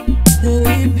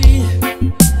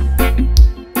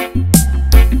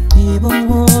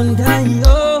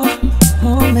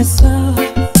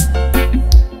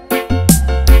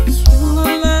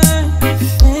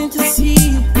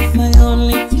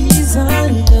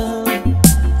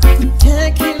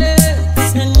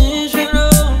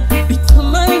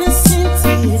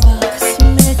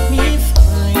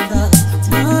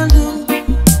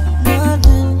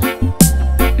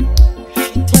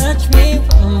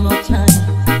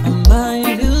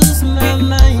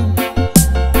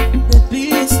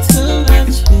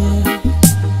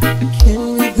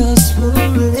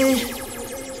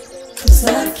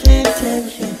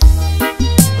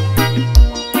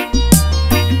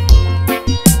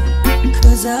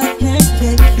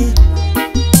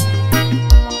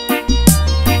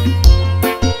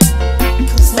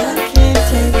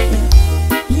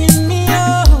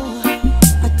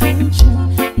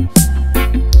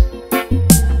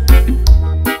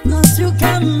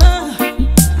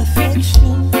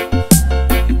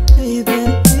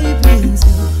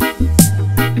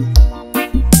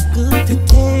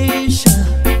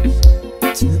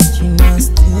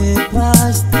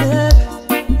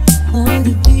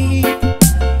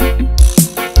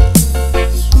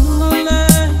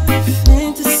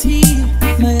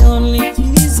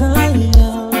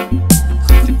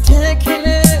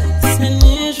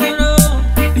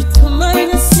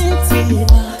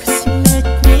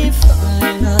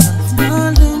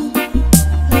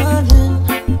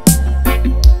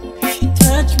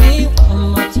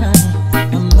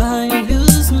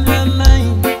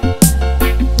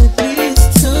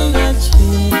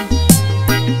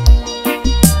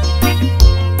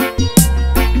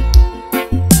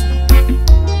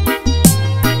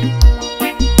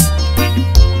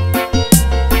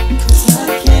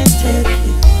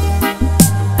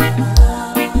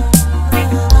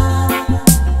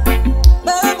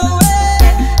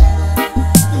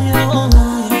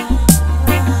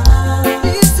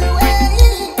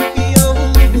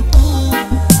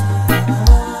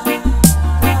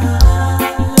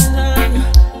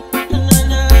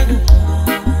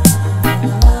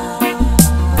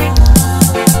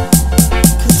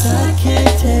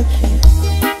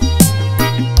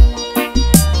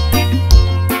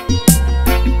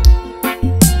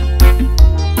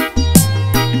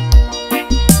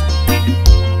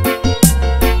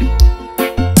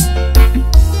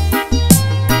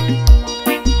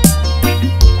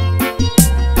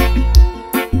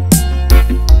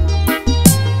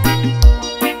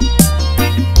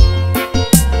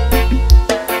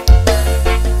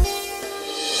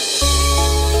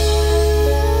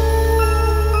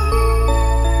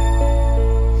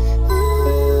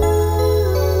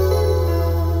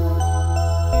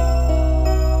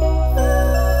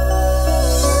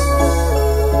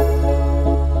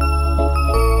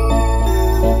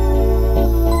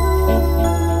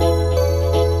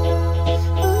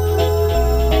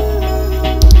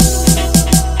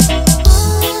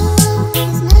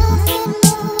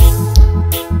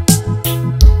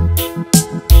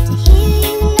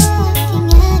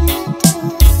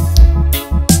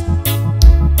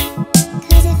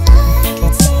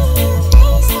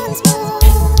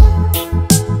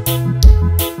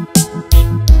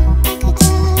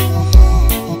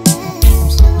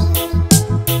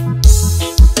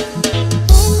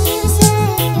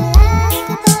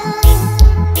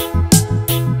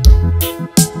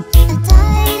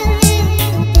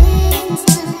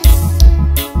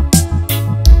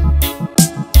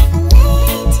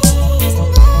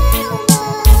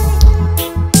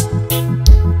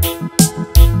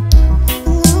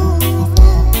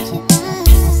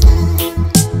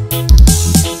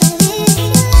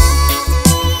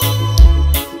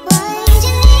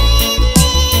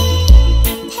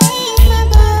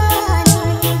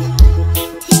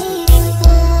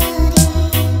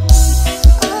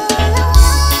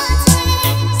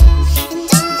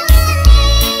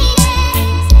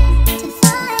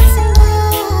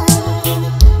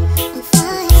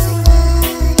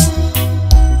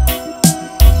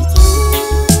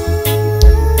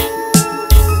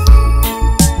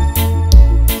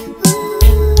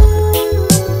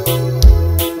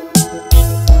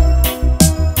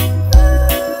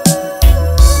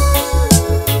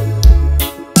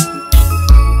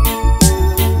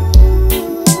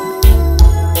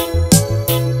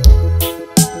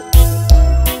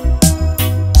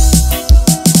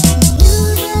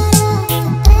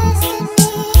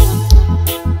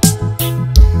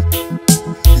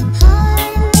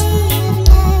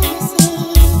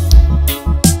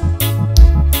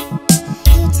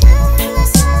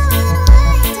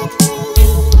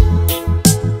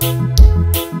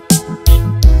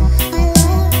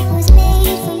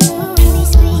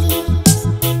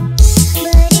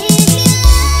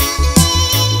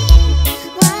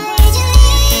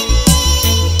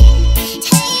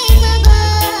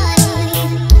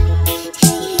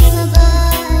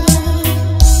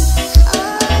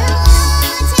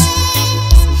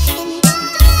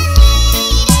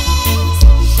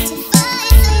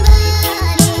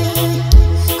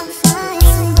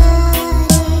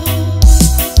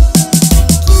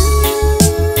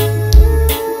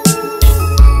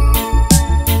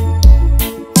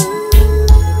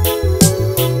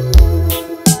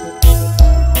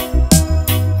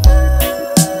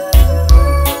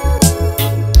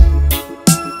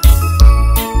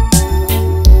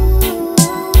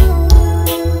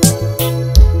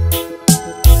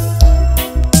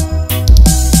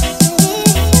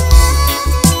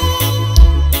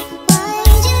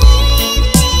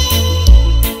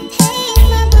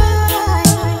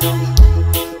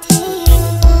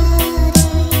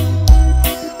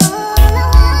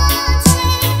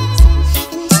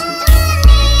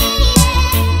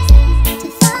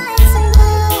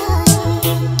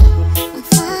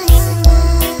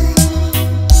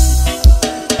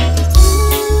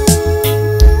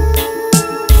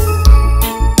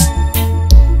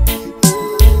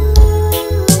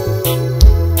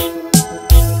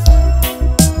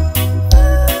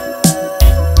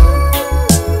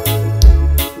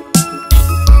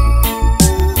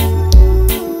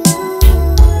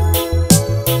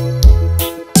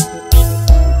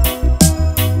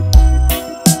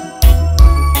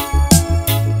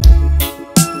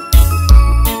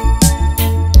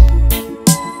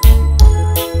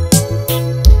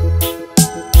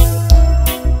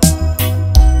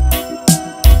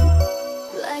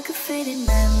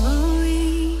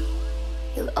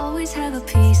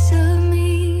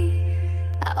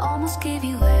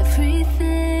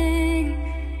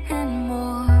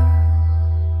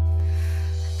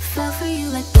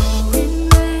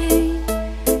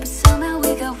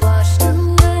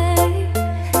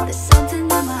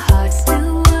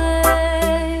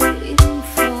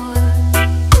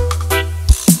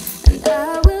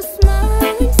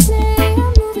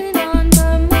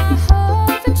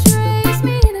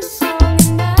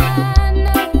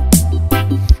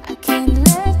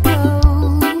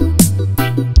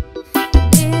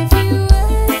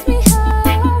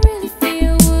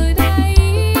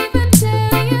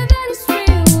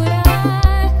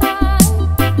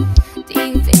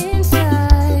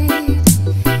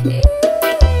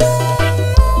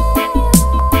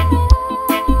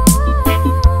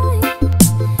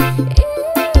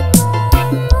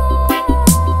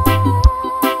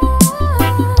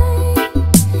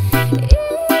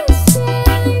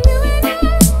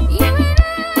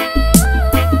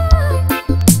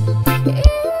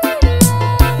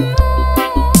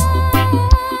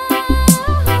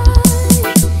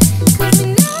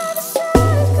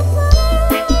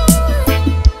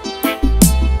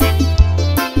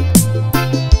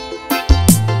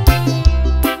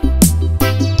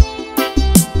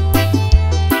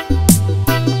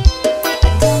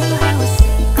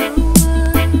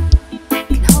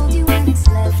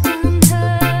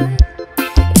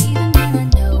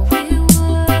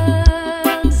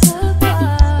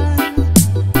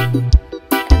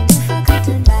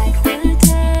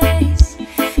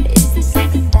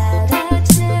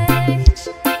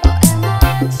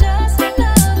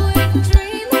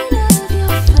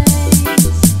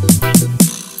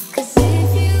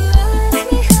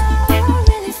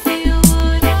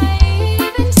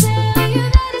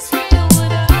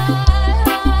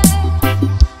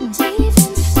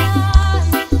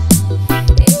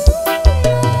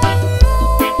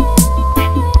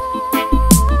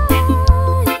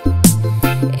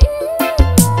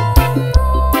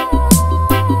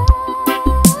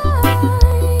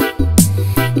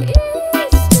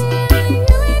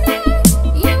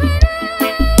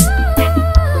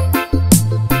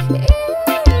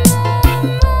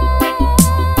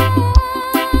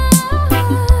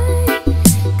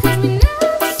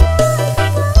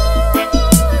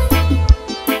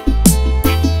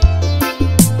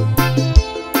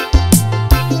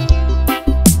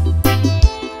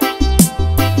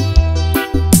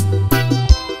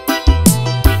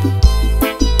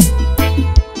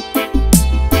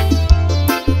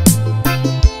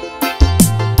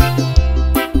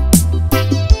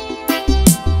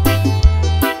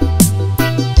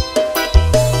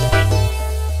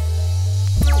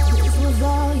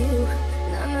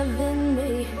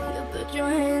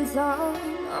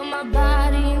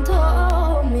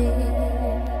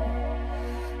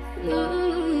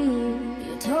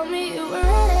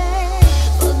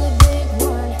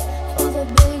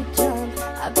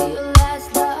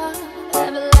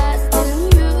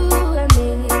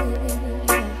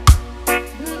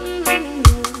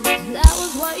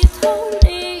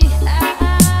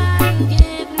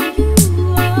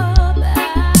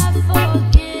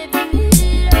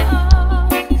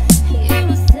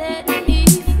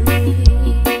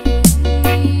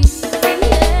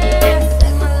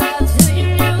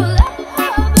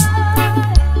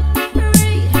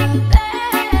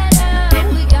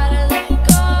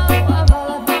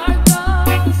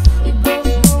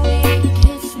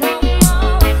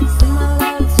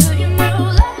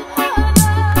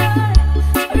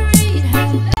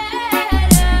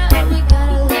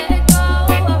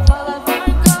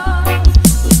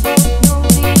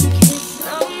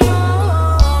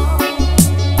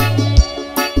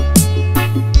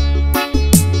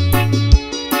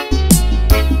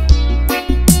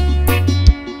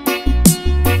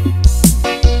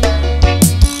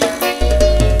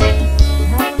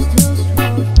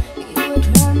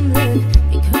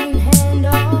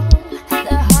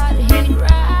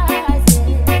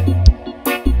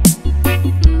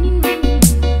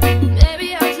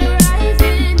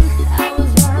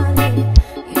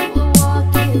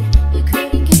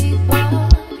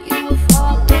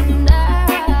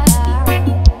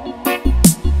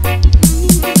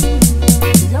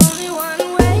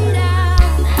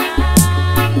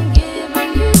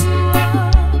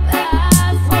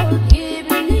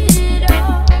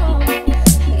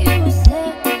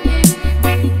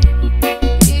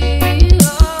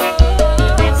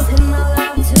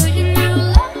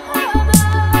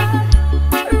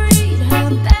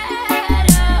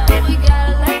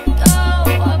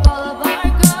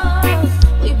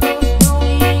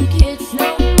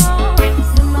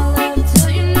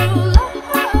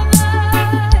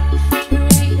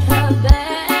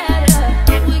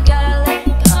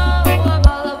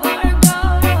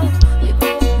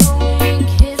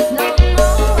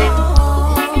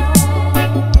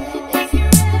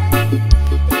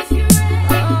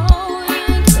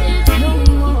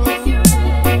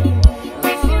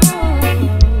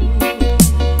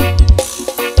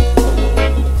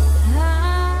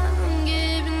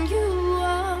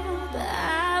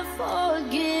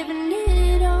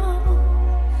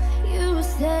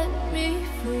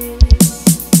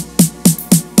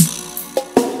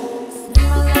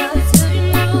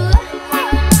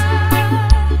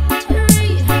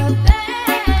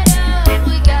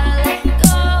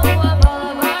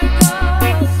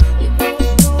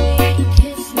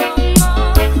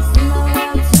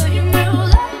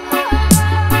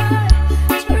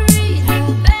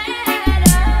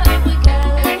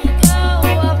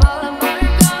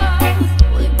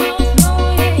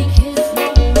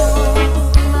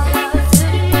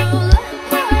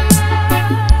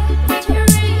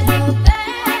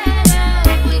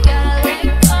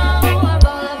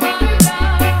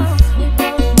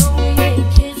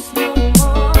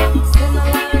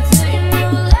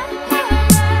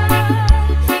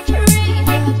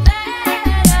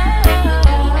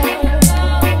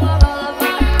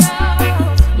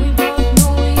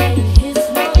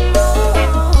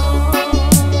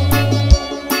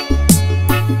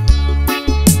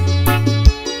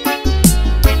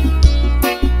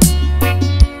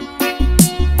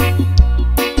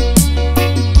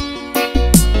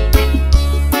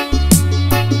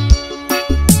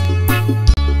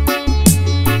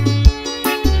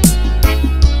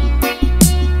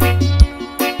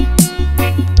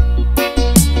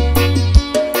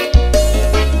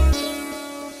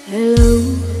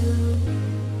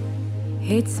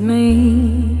 it's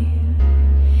me.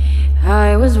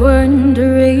 I was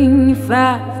wondering if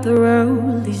after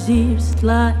all these years I'd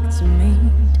like to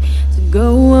meet, to go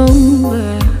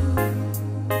over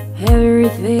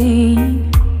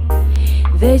everything.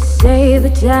 They say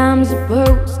that I'm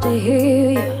supposed to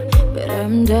hear you, but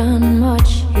I'm done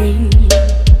much here.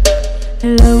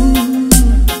 Hello,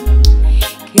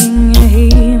 can you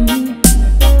hear me?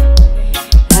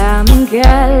 I'm in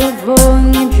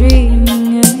California dreaming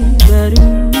about who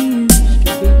we used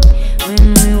to be when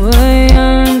we were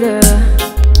younger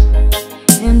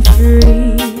and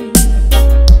free.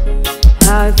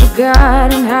 I've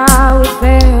forgotten how it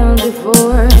felt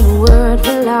before the word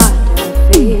fell out our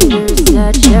feet. There's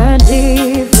such a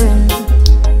difference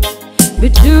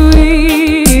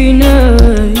between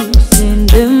us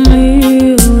and a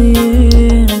million.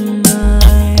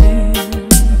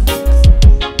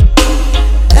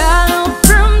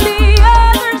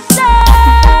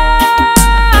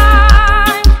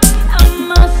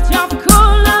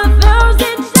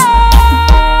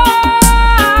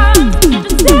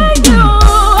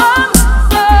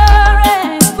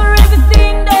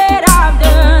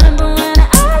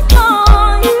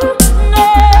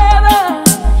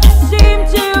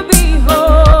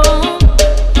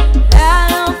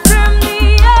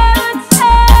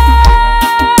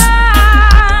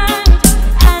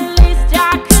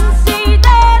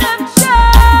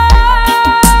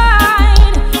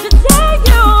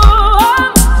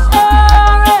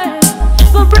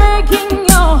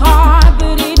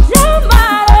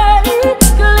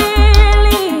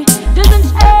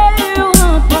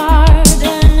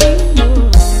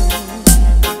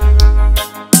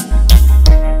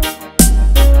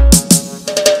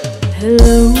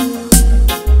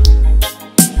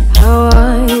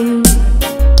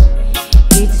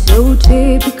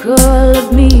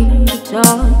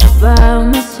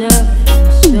 myself,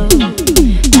 and so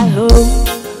I hope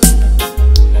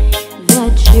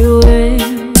that you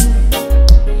will.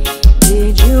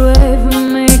 Did you ever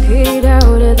make it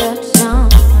out of that town?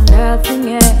 Nothing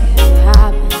ever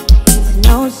happened. It's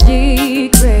no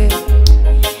secret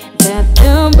that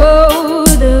the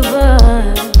both of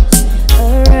us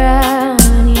are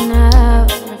running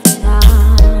out of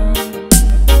time.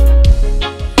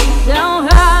 So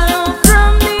hello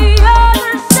from the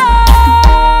other side.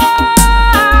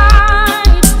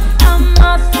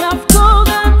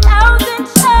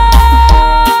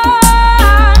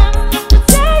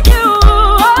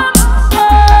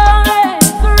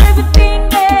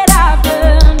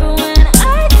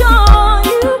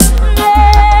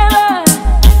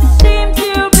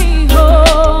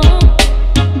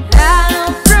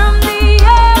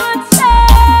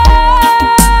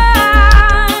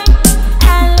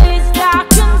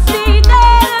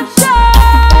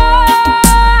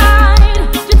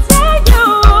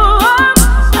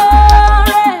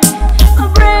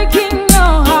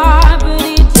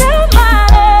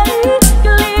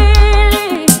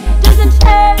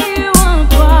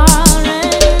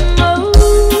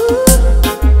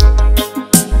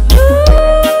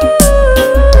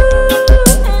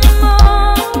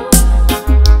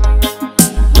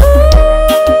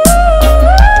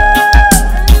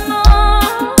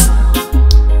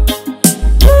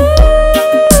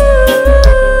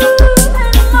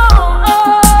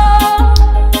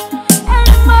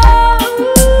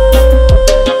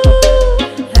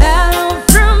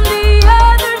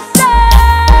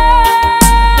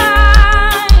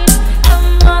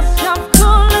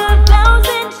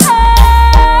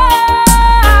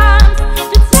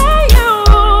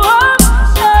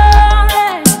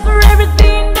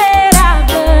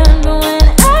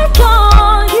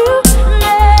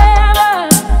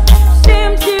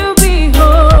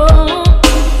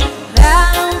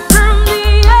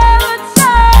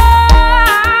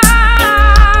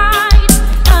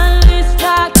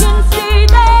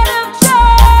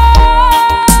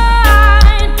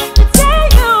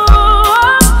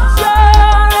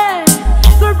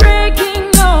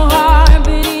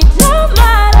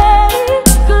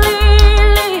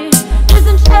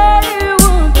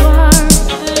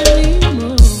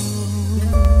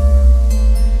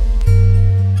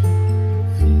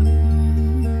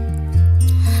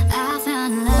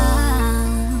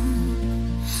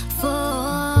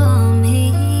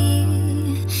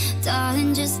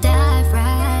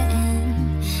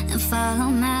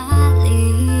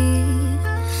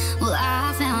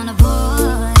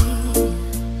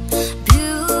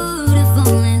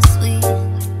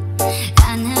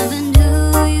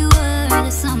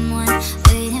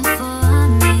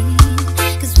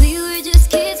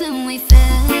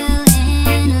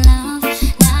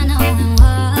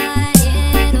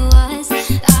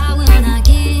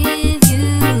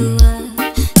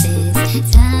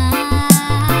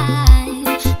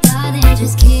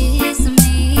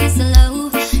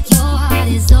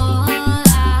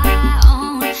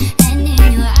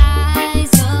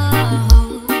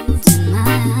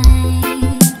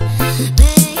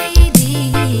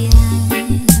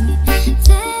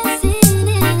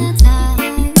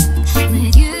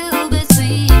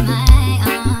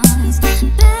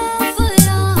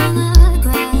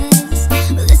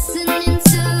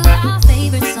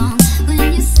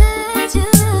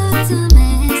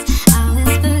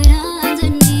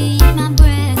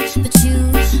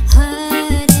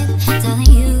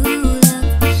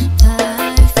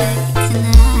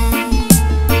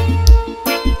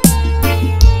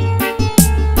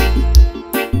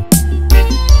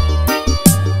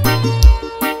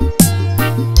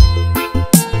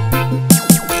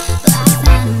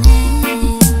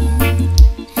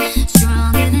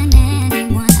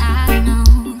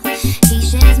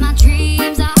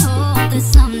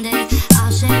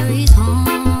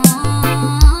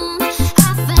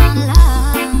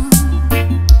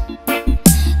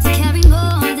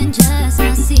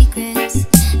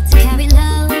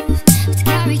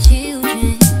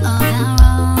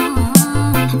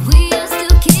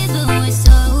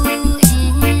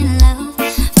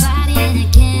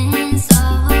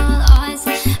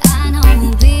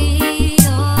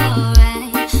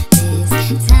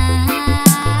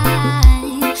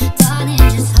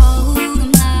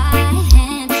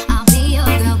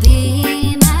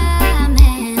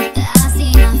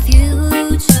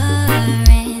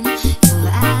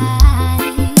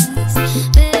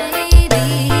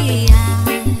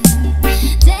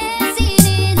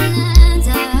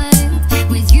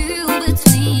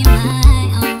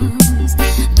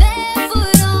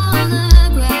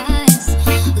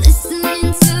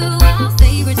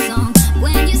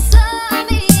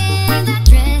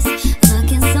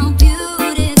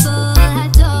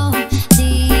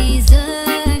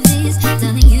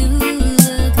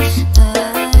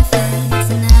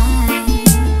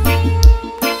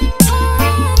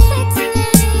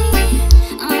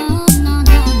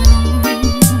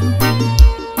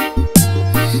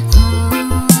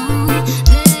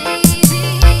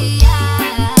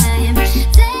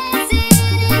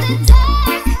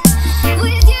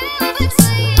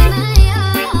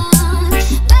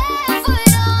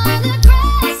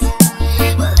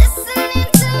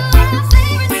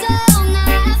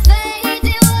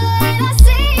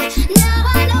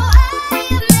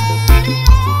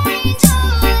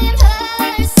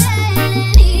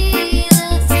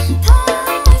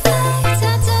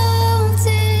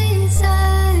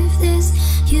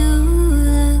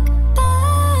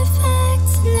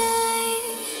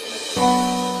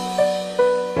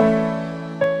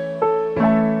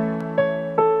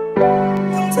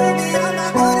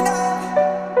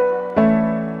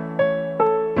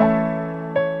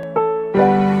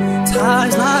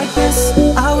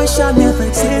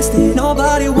 insistent,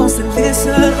 nobody wants to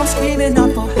listen. I'm screaming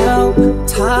out for help.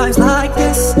 Times like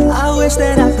this, I wish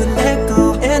that I could let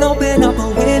go and open up a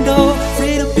window,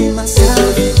 free to be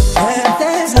myself. And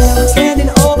there's love standing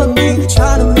over me,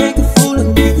 trying to make a fool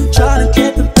of me, trying to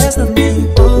get the best of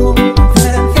me. Oh,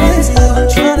 and there's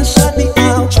love trying to shut me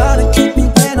out, trying to keep me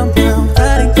when I'm down.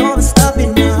 That ain't gonna stop me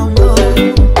now, no.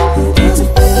 There's a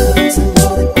feeling to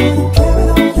know that you carry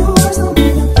all yours, no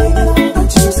meaning thinking I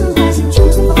choose to rise, you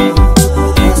choose to fall.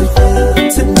 There's a feeling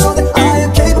to know that I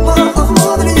am capable of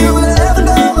more than you will ever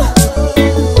know.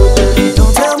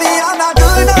 Don't tell me I'm not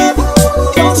good enough,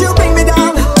 don't you bring me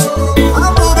down.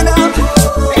 I'm moving up,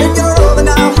 and you're over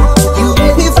now. You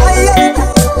made me fight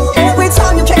every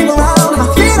time you came around. My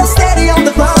feet are steady on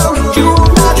the ground, you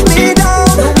knock me down.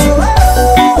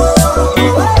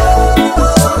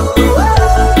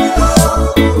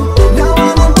 Now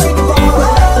I'm unbreakable.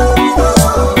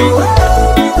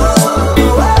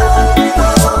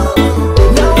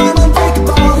 Now I'm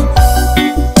unbreakable.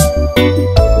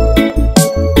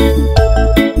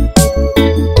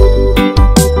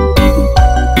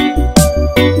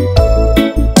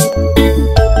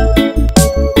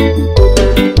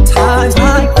 Times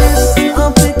like this,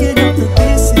 I'm picking up the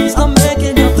pieces, I'm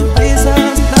making up the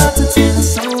reasons not to tell a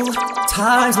soul.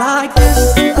 Times like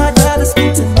this, I'd rather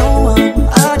speak to no one.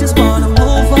 I just wanna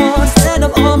move on, stand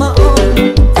up on my